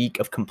unbearable week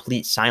of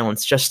complete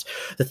silence. Just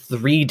the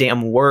 3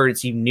 damn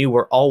words you knew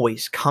were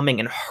always coming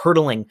and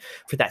hurtling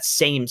for that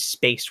same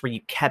space where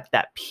you kept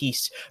that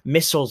peace.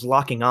 Missiles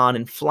locking on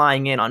and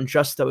flying in on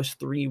just those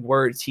 3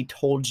 words he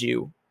told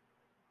you.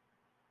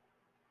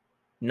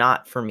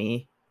 Not for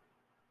me.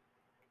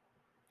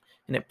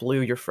 And it blew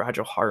your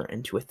fragile heart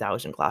into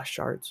 1,000 glass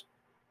shards.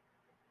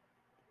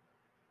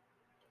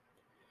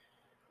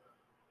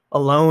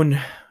 Alone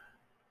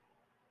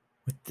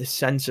with the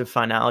sense of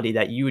finality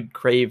that you had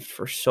craved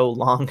for so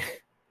long,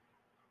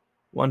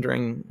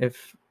 wondering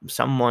if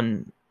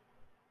someone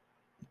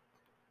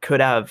should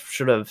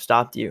have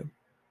stopped you.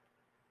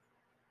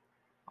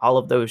 All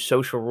of those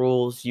social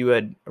rules you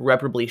had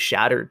irreparably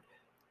shattered.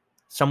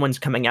 Someone's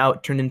coming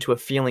out turned into a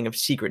feeling of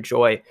secret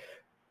joy.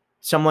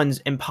 Someone's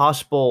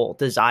impossible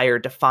desire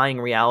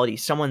defying reality.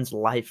 Someone's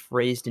life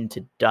raised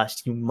into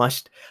dust. You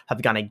must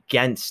have gone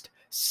against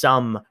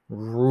some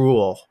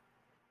rule.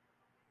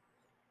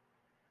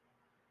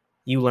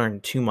 You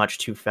learned too much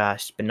too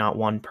fast, but not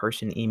one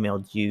person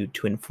emailed you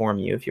to inform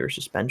you of your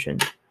suspension.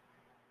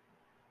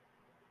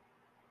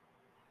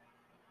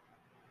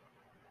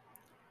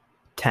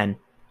 10.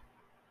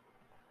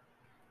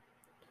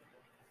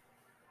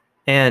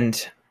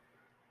 And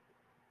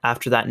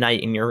after that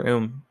night in your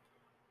room,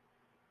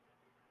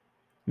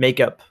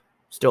 makeup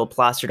still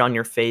plastered on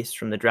your face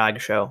from the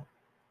drag show,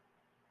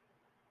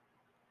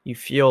 you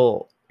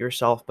feel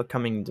yourself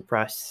becoming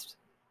depressed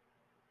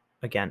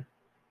again.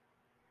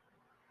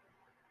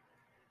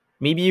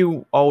 Maybe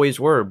you always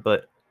were,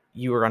 but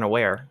you were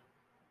unaware,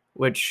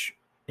 which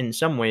in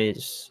some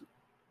ways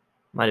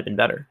might have been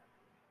better.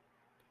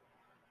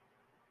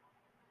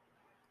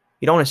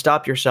 You don't want to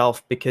stop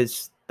yourself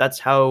because that's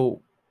how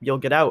you'll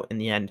get out in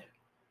the end.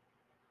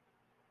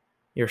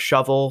 Your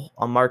shovel,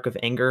 a mark of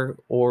anger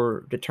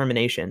or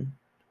determination,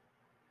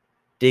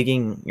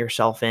 digging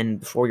yourself in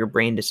before your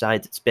brain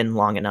decides it's been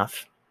long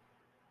enough.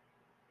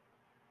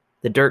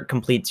 The dirt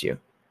completes you,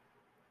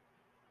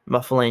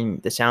 muffling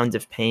the sounds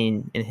of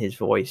pain in his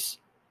voice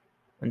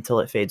until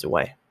it fades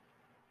away.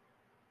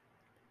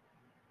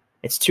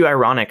 It's too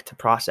ironic to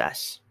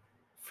process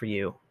for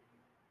you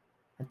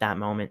at that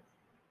moment.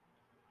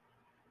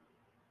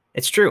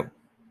 It's true.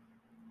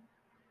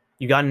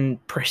 You gotten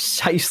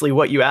precisely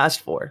what you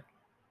asked for,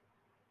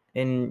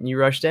 and you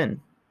rushed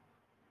in,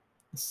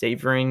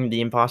 savoring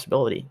the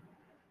impossibility,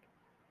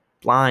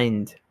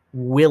 blind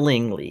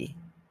willingly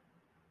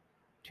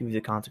to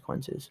the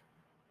consequences.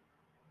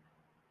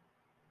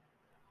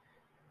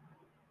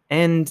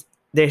 And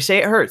they say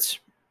it hurts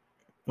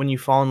when you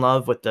fall in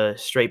love with the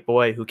straight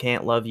boy who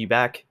can't love you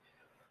back,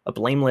 a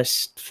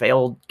blameless,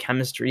 failed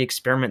chemistry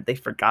experiment they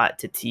forgot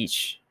to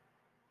teach.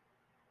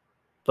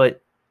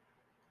 But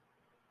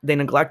they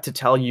neglect to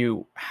tell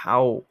you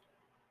how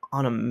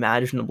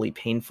unimaginably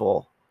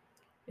painful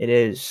it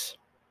is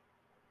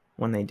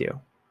when they do.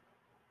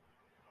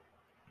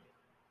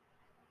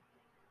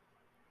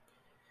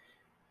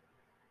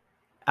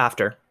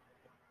 After.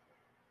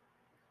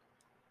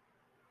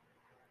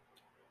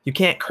 You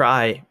can't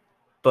cry,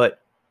 but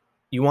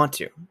you want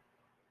to.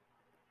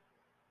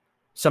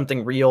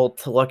 Something real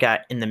to look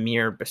at in the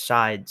mirror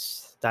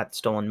besides that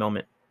stolen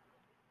moment.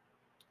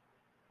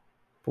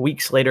 But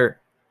weeks later,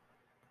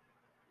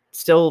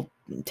 still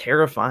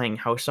terrifying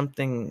how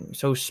something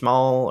so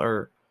small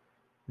or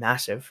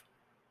massive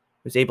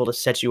was able to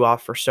set you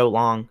off for so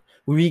long.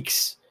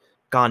 Weeks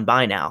gone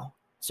by now.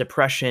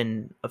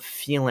 Suppression of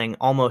feeling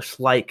almost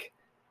like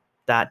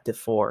that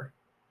before.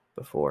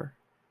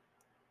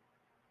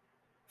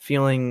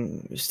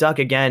 Feeling stuck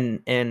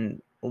again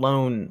and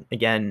alone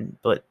again,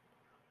 but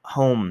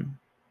home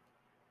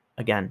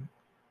again.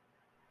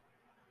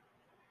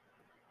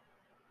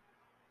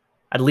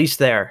 At least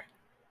there,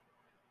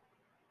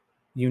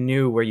 you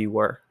knew where you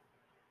were.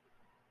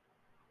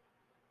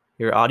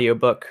 Your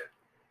audiobook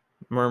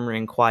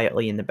murmuring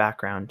quietly in the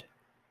background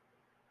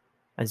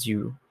as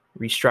you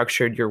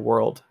restructured your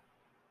world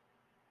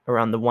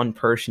around the one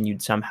person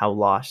you'd somehow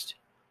lost,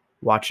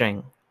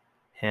 watching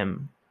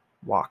him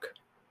walk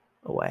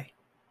away.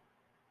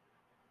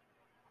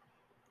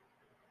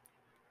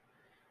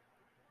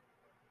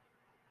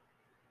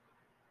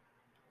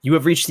 You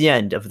have reached the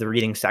end of the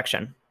reading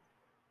section.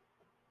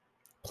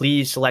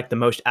 Please select the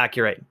most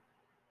accurate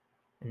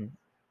and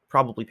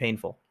probably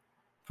painful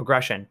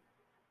progression.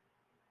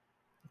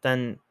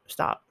 Then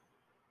stop.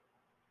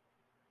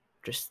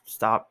 Just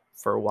stop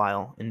for a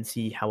while and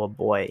see how a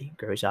boy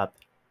grows up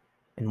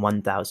in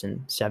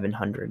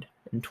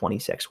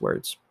 1,726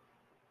 words.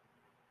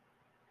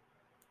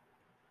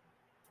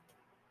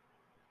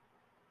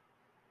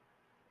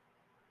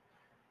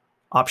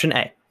 Option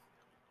A.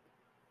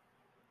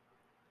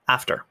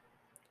 After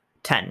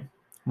 10,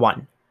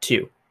 1,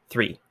 2,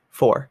 3,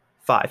 4,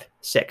 5,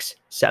 6,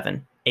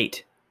 7,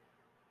 8.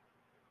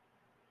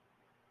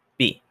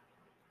 B.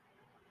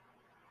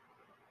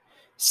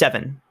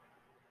 7,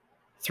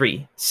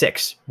 3,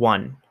 6,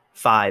 1,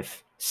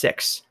 5,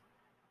 6,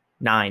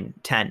 9,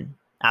 10.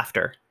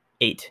 After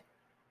 8.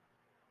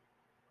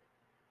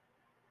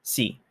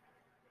 C.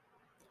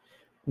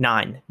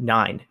 9,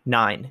 9,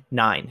 9,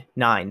 9,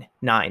 9,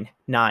 9,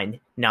 9,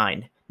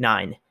 9,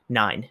 9,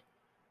 9.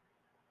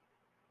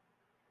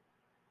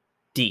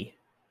 D.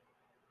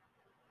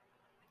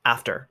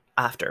 After.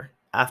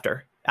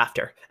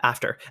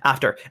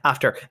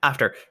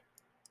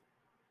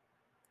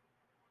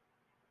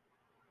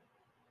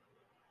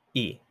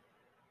 E.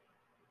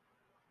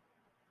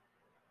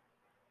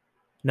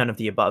 None of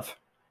the above.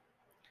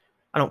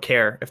 I don't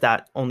care if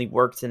that only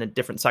worked in a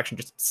different section,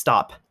 just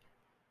stop.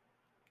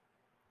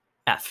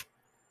 F.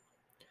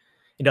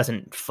 It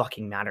doesn't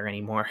fucking matter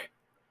anymore.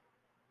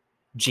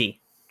 G.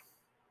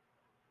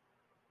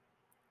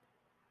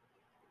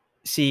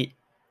 See,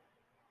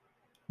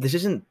 this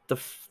isn't the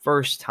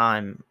first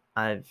time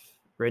I've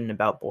written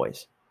about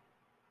boys.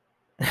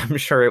 I'm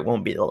sure it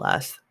won't be the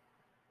last.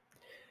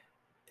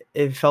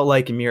 It felt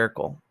like a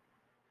miracle,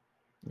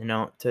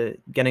 to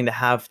getting to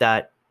have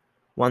that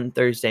one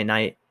Thursday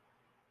night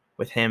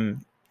with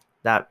him,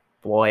 that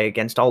boy,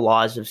 against all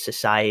laws of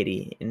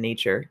society and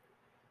nature.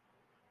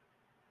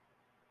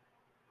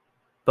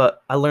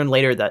 But I learned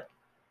later that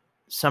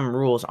some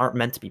rules aren't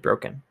meant to be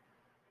broken.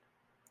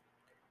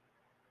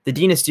 The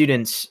dean of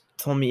students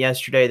told me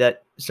yesterday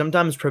that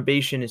sometimes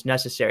probation is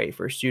necessary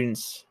for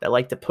students that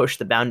like to push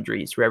the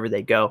boundaries wherever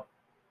they go.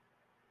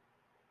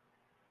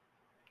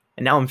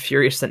 And now I'm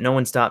furious that no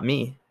one stopped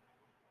me.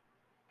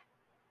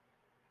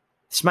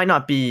 This might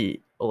not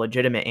be a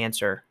legitimate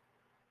answer,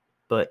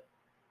 but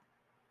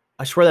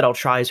I swear that I'll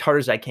try as hard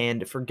as I can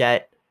to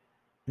forget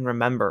and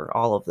remember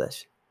all of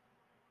this,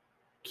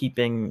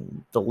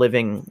 keeping the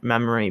living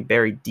memory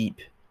buried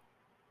deep,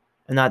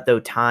 and that though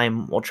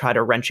time will try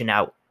to wrench it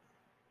out,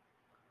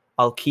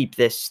 I'll keep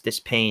this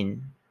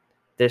pain,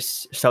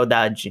 this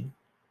saudade,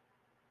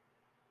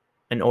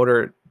 in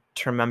order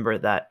to remember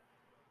that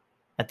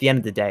at the end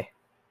of the day,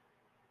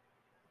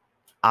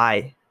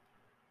 I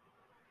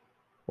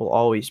will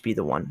always be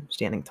the one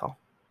standing tall.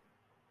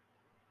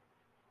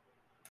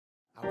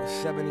 I was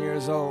 7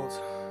 years old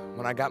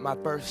when I got my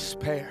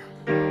first pair,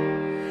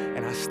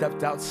 and I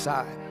stepped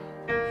outside,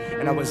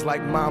 and I was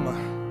like, Mama,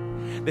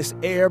 this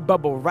air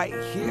bubble right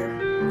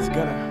here is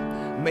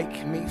gonna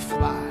make me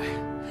fly.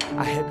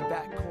 I hit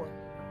that court,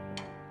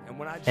 and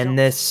when I jumped, And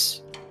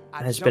this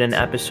has been an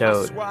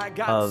episode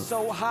of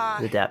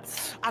The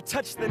Depths. I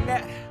touched the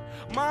net.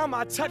 Mom,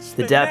 I touched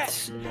The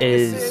Depths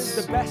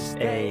is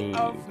a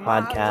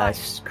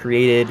podcast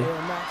created,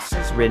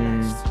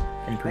 written,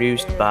 and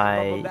produced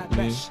by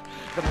me,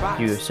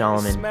 Hugh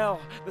Solomon,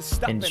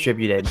 and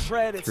distributed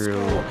through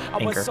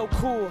Anchor.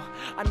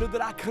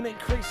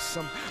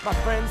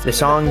 The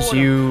songs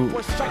you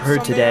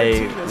heard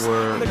today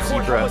were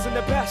Zebra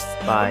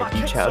by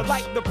Beach House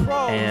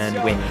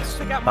and Wings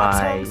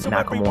by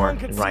Macklemore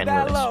and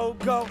Ryan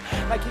Lewis.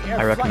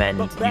 I recommend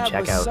you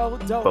check out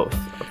both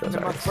of those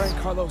artists.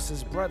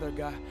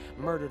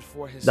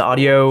 The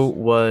audio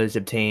was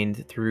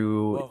obtained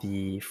through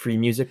the Free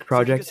Music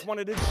Project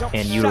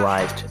and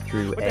utilized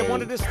through a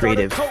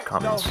Creative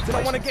Commons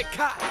license.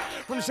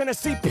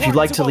 If you'd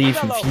like to leave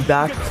some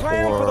feedback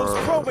or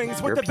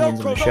your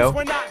opinions on the show,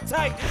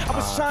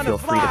 feel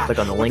free to click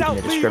on the link in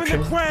the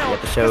description of the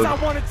episode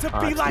to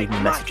leave me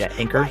a message at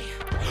Anchor,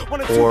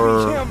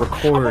 or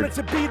record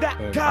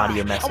an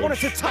audio message,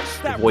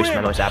 the voice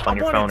memos app on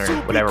your phone, or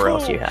whatever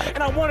else you have,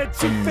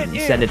 and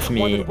send it to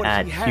me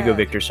at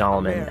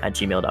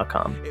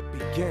hugovictorsolomon@gmail.com.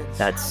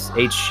 That's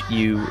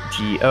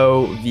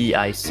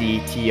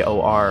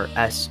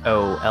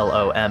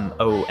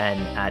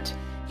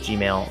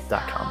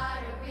HUGOVICTORSOLOMON@gmail.com.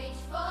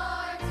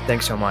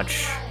 Thanks so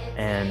much,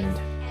 and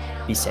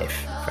be safe,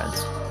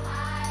 friends.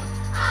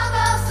 I'll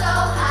go so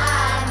high.